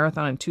Eugene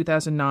Marathon in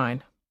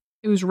 2009.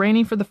 It was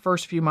rainy for the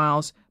first few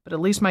miles, but at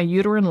least my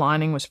uterine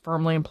lining was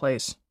firmly in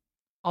place.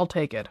 I'll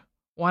take it.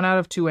 1 out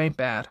of 2 ain't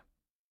bad.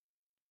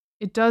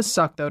 It does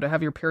suck, though, to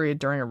have your period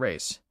during a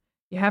race.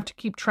 You have to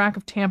keep track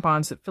of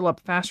tampons that fill up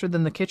faster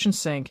than the kitchen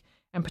sink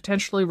and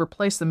potentially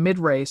replace them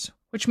mid-race,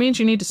 which means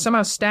you need to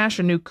somehow stash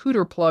a new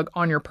cooter plug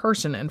on your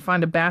person and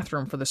find a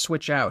bathroom for the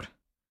switch out.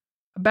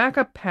 A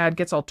backup pad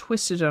gets all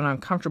twisted and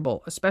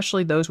uncomfortable,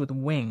 especially those with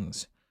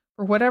wings.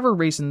 For whatever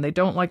reason, they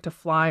don't like to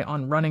fly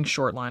on running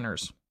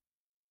shortliners.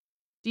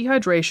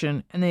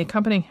 Dehydration and the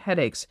accompanying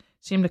headaches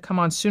seem to come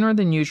on sooner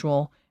than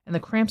usual, and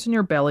the cramps in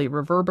your belly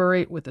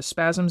reverberate with the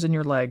spasms in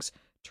your legs,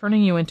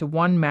 turning you into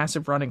one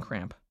massive running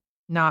cramp.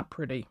 Not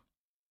pretty.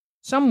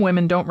 Some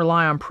women don't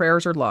rely on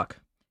prayers or luck.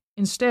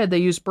 Instead, they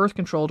use birth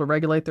control to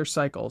regulate their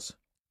cycles.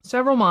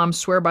 Several moms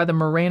swear by the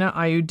Mirena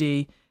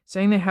IUD,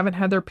 saying they haven't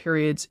had their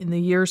periods in the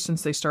years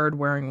since they started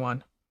wearing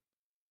one.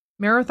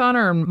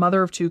 Marathoner and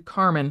mother of 2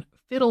 Carmen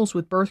fiddles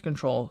with birth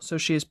control so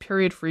she is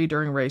period-free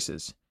during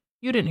races.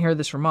 You didn't hear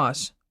this from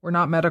us. We're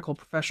not medical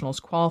professionals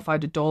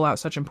qualified to dole out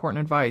such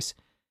important advice.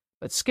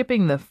 But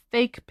skipping the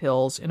fake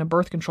pills in a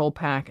birth control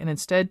pack and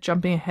instead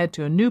jumping ahead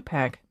to a new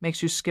pack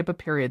makes you skip a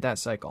period that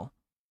cycle.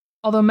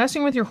 Although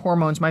messing with your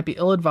hormones might be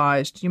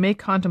ill-advised, you may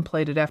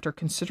contemplate it after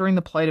considering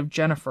the plight of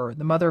Jennifer,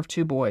 the mother of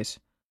 2 boys.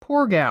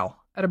 Poor gal.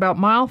 At about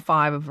mile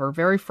 5 of her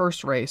very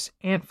first race,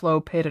 Aunt Flo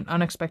paid an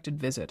unexpected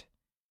visit.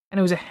 And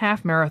it was a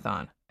half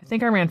marathon. I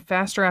think I ran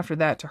faster after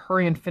that to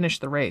hurry and finish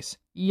the race.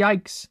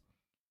 Yikes.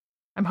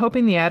 I'm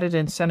hoping the added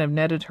incentive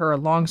netted her a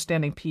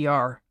long-standing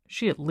PR.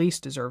 She at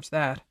least deserves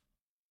that.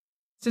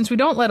 Since we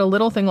don't let a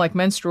little thing like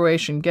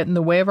menstruation get in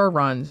the way of our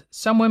runs,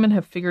 some women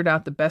have figured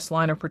out the best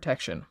line of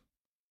protection.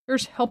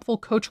 Here's helpful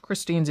Coach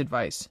Christine's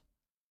advice.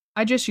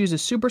 I just use a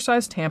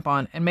supersized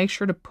tampon and make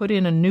sure to put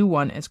in a new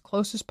one as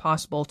close as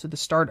possible to the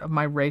start of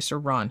my race or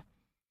run.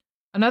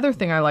 Another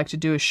thing I like to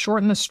do is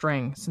shorten the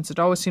string, since it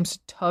always seems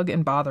to tug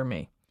and bother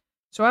me.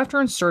 So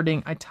after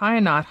inserting, I tie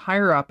a knot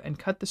higher up and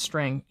cut the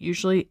string,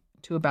 usually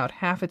to about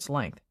half its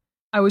length.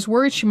 I was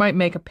worried she might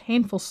make a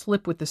painful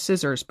slip with the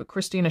scissors, but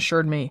Christine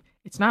assured me,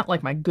 it's not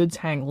like my goods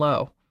hang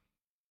low.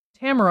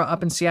 Tamara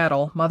up in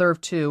Seattle, mother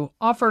of 2,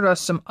 offered us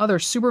some other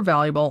super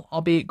valuable,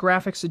 albeit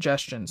graphic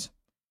suggestions.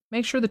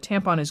 Make sure the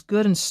tampon is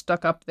good and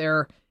stuck up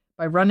there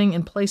by running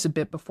in place a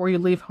bit before you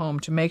leave home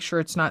to make sure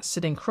it's not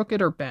sitting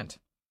crooked or bent.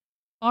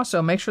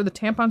 Also, make sure the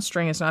tampon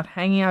string is not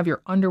hanging out of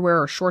your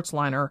underwear or shorts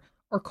liner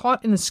or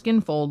caught in the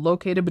skin fold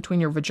located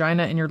between your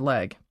vagina and your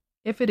leg.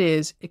 If it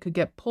is, it could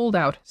get pulled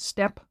out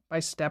step by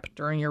step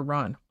during your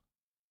run.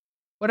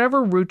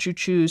 Whatever route you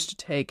choose to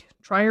take,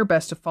 try your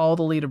best to follow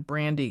the lead of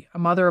Brandy, a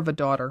mother of a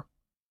daughter.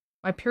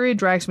 My period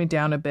drags me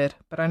down a bit,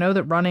 but I know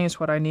that running is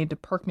what I need to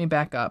perk me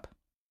back up.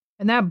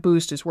 And that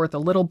boost is worth a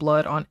little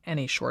blood on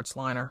any shorts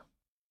liner.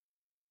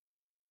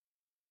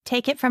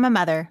 Take it from a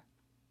mother.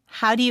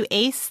 How do you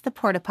ace the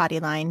porta potty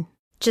line?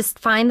 Just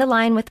find the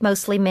line with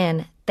mostly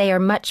men. They are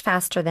much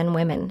faster than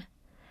women.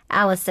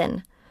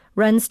 Allison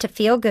runs to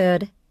feel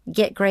good,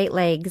 get great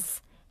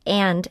legs,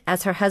 and,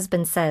 as her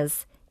husband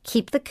says,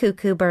 keep the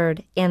cuckoo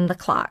bird in the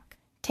clock.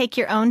 Take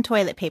your own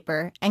toilet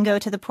paper and go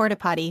to the porta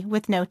potty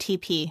with no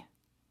TP.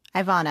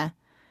 Ivana.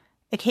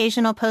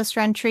 Occasional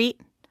post-run treat?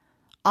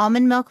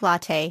 Almond milk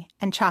latte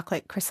and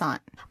chocolate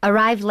croissant.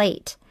 Arrive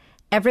late.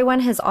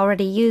 Everyone has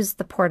already used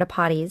the porta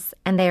potties,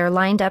 and they are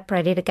lined up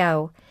ready to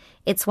go.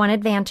 It's one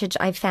advantage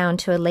I've found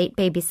to a late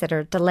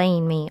babysitter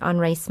delaying me on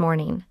race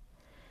morning.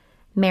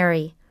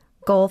 Mary.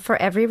 Goal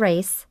for every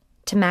race,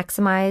 to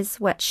maximize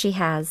what she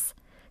has.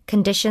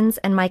 Conditions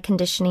and my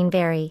conditioning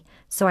vary,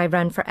 so I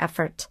run for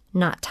effort,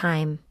 not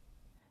time.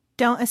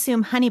 Don't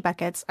assume honey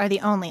buckets are the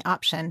only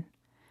option.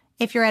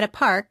 If you're at a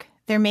park,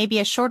 there may be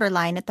a shorter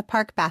line at the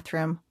park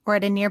bathroom or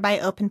at a nearby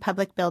open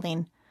public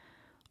building.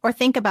 Or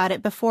think about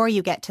it before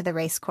you get to the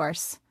race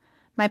course.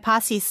 My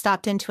posse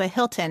stopped into a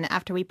Hilton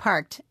after we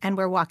parked and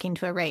were walking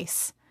to a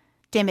race.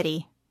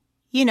 Dimity.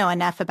 You know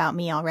enough about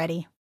me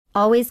already.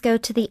 Always go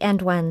to the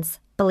end ones.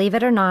 Believe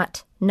it or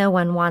not, no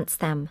one wants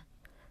them.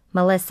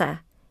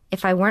 Melissa.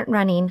 If I weren't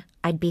running,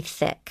 I'd be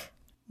thick.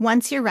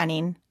 Once you're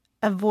running,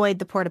 avoid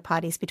the porta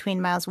potties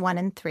between miles 1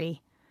 and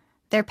 3.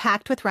 They're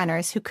packed with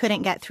runners who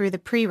couldn't get through the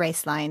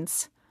pre-race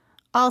lines.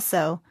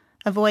 Also,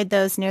 avoid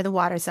those near the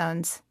water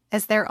zones,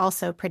 as they're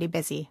also pretty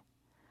busy.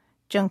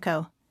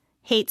 Junko.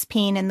 Hates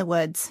peeing in the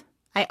woods.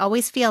 I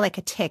always feel like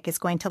a tick is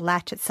going to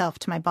latch itself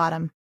to my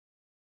bottom.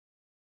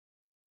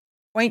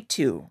 Point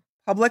 2.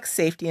 Public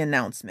safety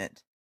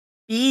announcement.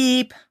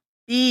 Beep,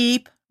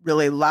 beep,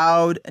 really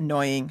loud,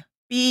 annoying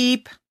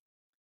beep.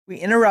 We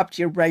interrupt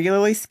your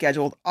regularly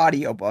scheduled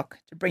audiobook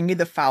to bring you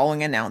the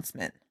following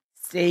announcement.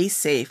 Stay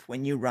safe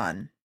when you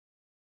run.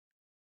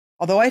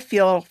 Although I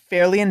feel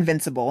fairly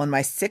invincible in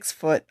my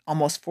 6-foot,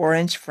 almost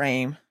 4-inch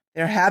frame,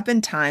 there have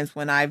been times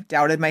when I've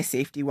doubted my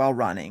safety while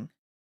running.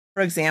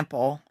 For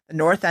example, the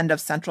north end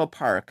of Central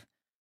Park,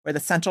 where the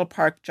Central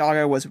Park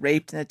jogger was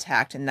raped and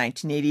attacked in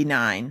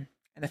 1989,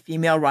 and a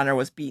female runner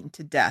was beaten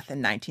to death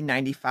in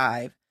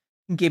 1995,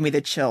 can give me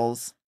the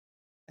chills,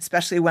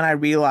 especially when I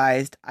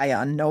realized I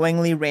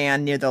unknowingly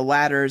ran near the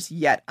latter's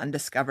yet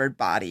undiscovered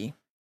body.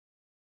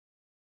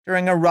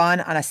 During a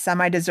run on a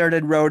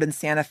semi-deserted road in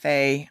Santa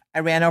Fe, I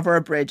ran over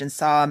a bridge and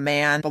saw a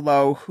man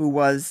below who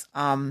was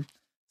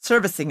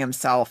servicing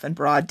himself in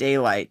broad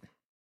daylight.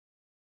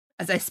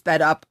 As I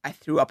sped up, I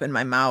threw up in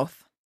my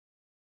mouth.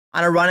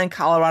 On a run in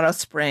Colorado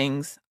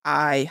Springs,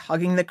 I,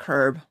 hugging the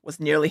curb, was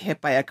nearly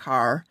hit by a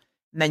car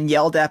and then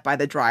yelled at by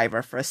the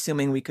driver for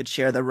assuming we could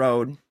share the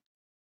road.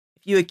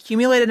 If you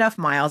accumulate enough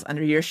miles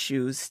under your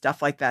shoes,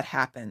 stuff like that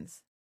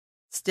happens.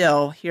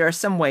 Still, here are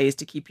some ways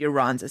to keep your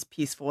runs as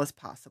peaceful as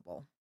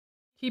possible.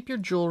 Keep your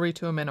jewelry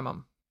to a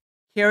minimum.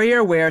 Carry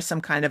or wear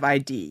some kind of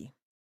ID.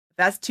 If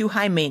that's too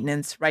high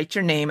maintenance, write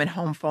your name and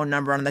home phone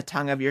number on the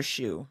tongue of your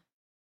shoe.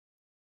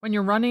 When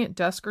you're running at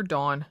dusk or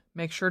dawn,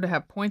 make sure to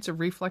have points of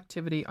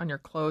reflectivity on your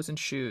clothes and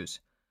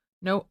shoes.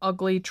 No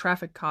ugly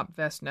traffic cop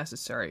vest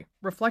necessary.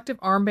 Reflective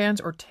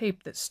armbands or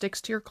tape that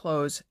sticks to your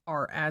clothes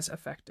are as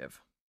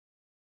effective.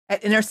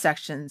 At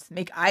intersections,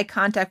 make eye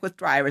contact with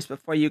drivers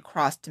before you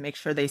cross to make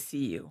sure they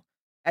see you.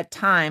 At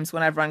times,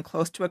 when I've run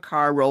close to a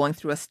car rolling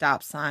through a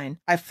stop sign,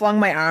 I've flung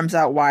my arms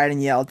out wide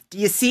and yelled, "Do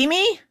you see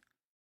me?"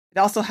 It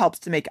also helps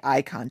to make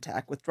eye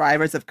contact with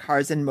drivers of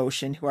cars in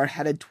motion who are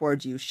headed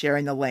towards you,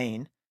 sharing the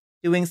lane.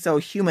 Doing so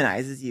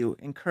humanizes you,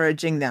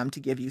 encouraging them to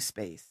give you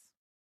space.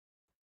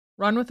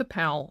 Run with a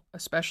pal,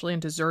 especially in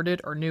deserted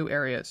or new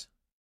areas.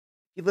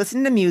 If you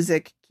listen to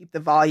music, keep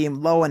the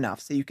volume low enough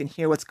so you can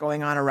hear what's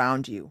going on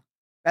around you.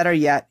 Better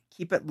yet,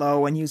 keep it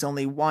low and use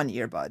only one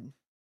earbud.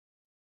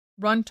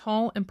 Run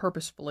tall and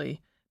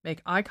purposefully,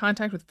 make eye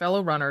contact with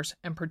fellow runners,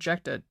 and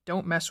project a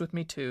 "don't mess with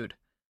me" tude.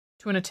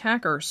 To an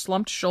attacker,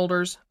 slumped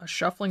shoulders, a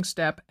shuffling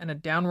step, and a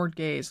downward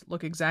gaze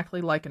look exactly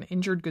like an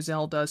injured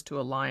gazelle does to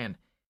a lion.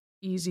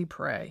 Easy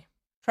prey.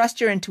 Trust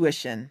your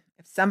intuition.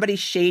 If somebody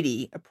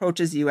shady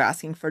approaches you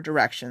asking for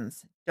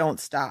directions, don't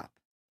stop.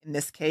 In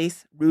this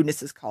case,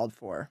 rudeness is called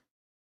for.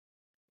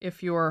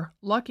 If you're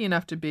lucky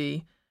enough to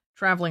be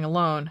traveling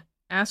alone,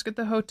 ask at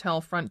the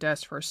hotel front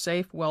desk for a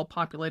safe,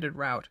 well-populated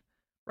route.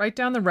 Write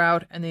down the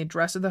route and the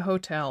address of the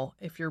hotel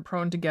if you're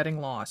prone to getting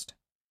lost.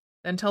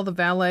 Then tell the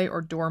valet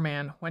or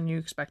doorman when you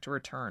expect to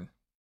return.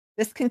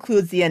 This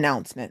concludes the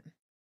announcement.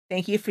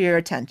 Thank you for your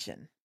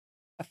attention.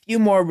 A few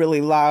more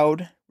really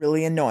loud,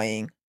 really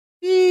annoying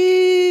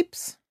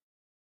beeps.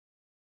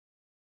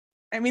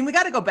 I mean, we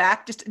got to go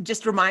back,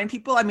 just remind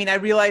people. I mean, I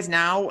realize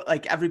now,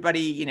 like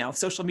everybody,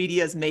 social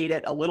media has made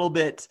it a little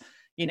bit,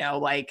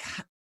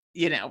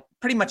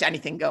 pretty much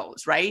anything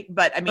goes, right?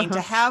 But I mean,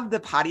 to have the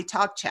Potty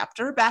Talk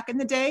chapter back in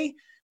the day,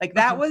 like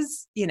that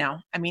was,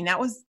 that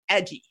was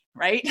edgy,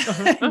 right?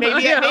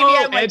 maybe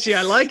I'm like edgy.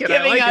 I like it.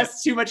 Giving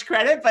us too much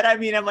credit, but I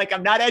mean,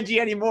 I'm not edgy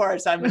anymore.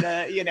 So I'm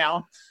gonna,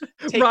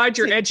 ride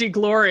your edgy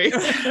glory,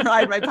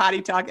 ride my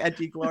Potty Talk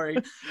edgy glory.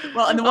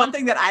 Well, and the one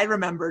thing that I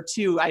remember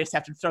too, I just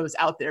have to throw this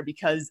out there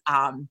because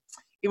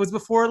it was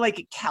before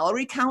like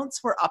calorie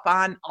counts were up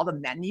on all the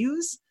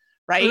menus,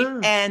 right?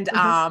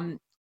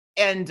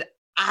 And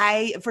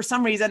I, for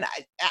some reason,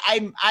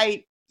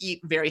 I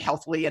eat very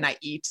healthily and I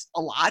eat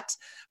a lot,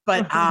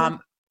 but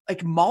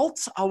like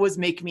malts always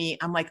make me,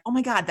 I'm like, oh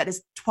my God, that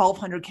is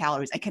 1,200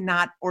 calories. I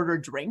cannot order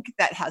a drink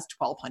that has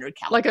 1,200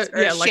 calories.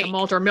 Like a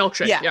malt or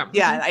milkshake.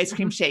 Yeah, an ice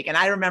cream shake. And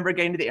I remember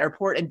getting to the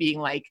airport and being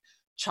like,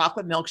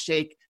 chocolate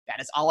milkshake, that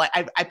is all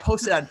I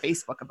posted on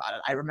Facebook about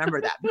it. I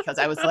remember that because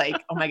I was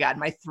like, oh my God,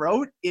 my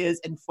throat is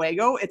in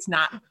fuego. It's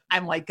not,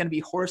 I'm like going to be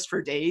hoarse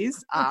for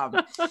days.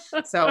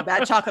 So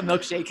that chocolate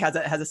milkshake has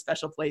a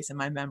special place in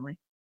my memory.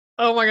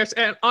 Oh my gosh.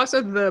 And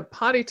also the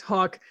Potty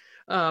Talk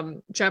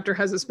chapter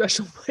has a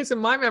special place in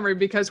my memory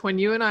because when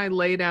you and I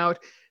laid out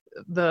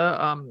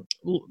the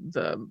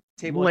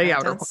table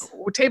layout contents.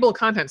 or table of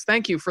contents,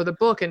 thank you, for the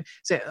book, and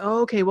say,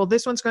 oh, okay, well,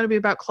 this one's going to be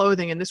about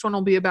clothing and this one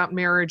will be about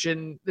marriage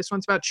and this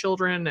one's about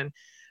children and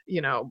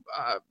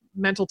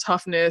mental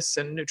toughness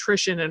and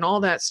nutrition and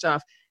all that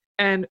stuff.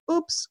 And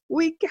oops,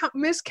 we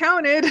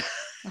miscounted.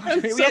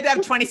 We had to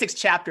have 26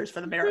 chapters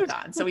for the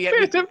marathon. So we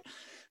had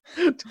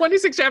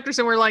 26 chapters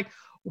and we're like,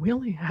 we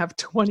only have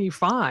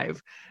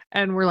 25.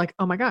 And we're like,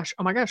 oh my gosh,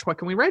 what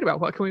can we write about?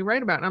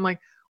 And I'm like,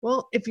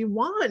 well, if you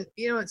want,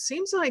 it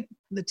seems like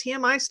the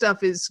TMI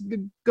stuff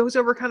goes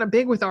over kind of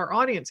big with our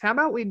audience. How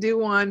about we do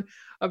one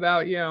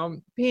about,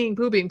 peeing,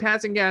 pooping,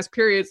 passing gas,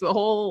 periods, the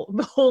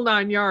whole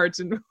 9 yards.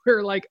 And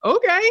we're like,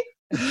 okay.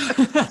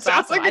 That's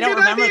awesome. Like I don't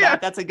remember idea.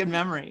 That. That's a good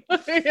memory.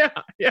 Yeah.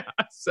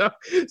 So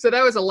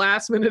that was a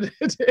last minute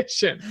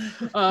addition.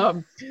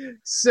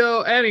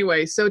 So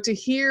anyway, to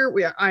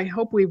hear, I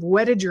hope we've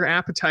whetted your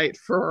appetite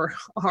for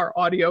our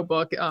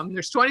audiobook.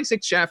 There's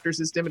 26 chapters,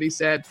 as Dimity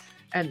said,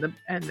 and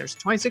there's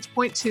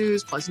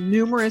 26.2s plus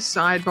numerous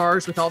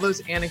sidebars with all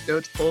those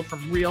anecdotes pulled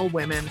from real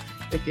women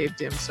that gave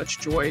Dim such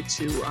joy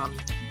to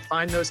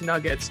find those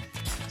nuggets.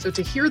 So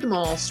to hear them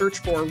all, search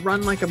for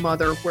Run Like a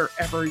Mother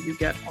wherever you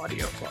get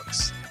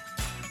audiobooks.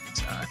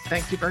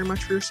 Thank you very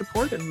much for your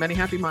support and many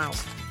happy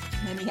miles.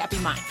 Many happy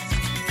miles.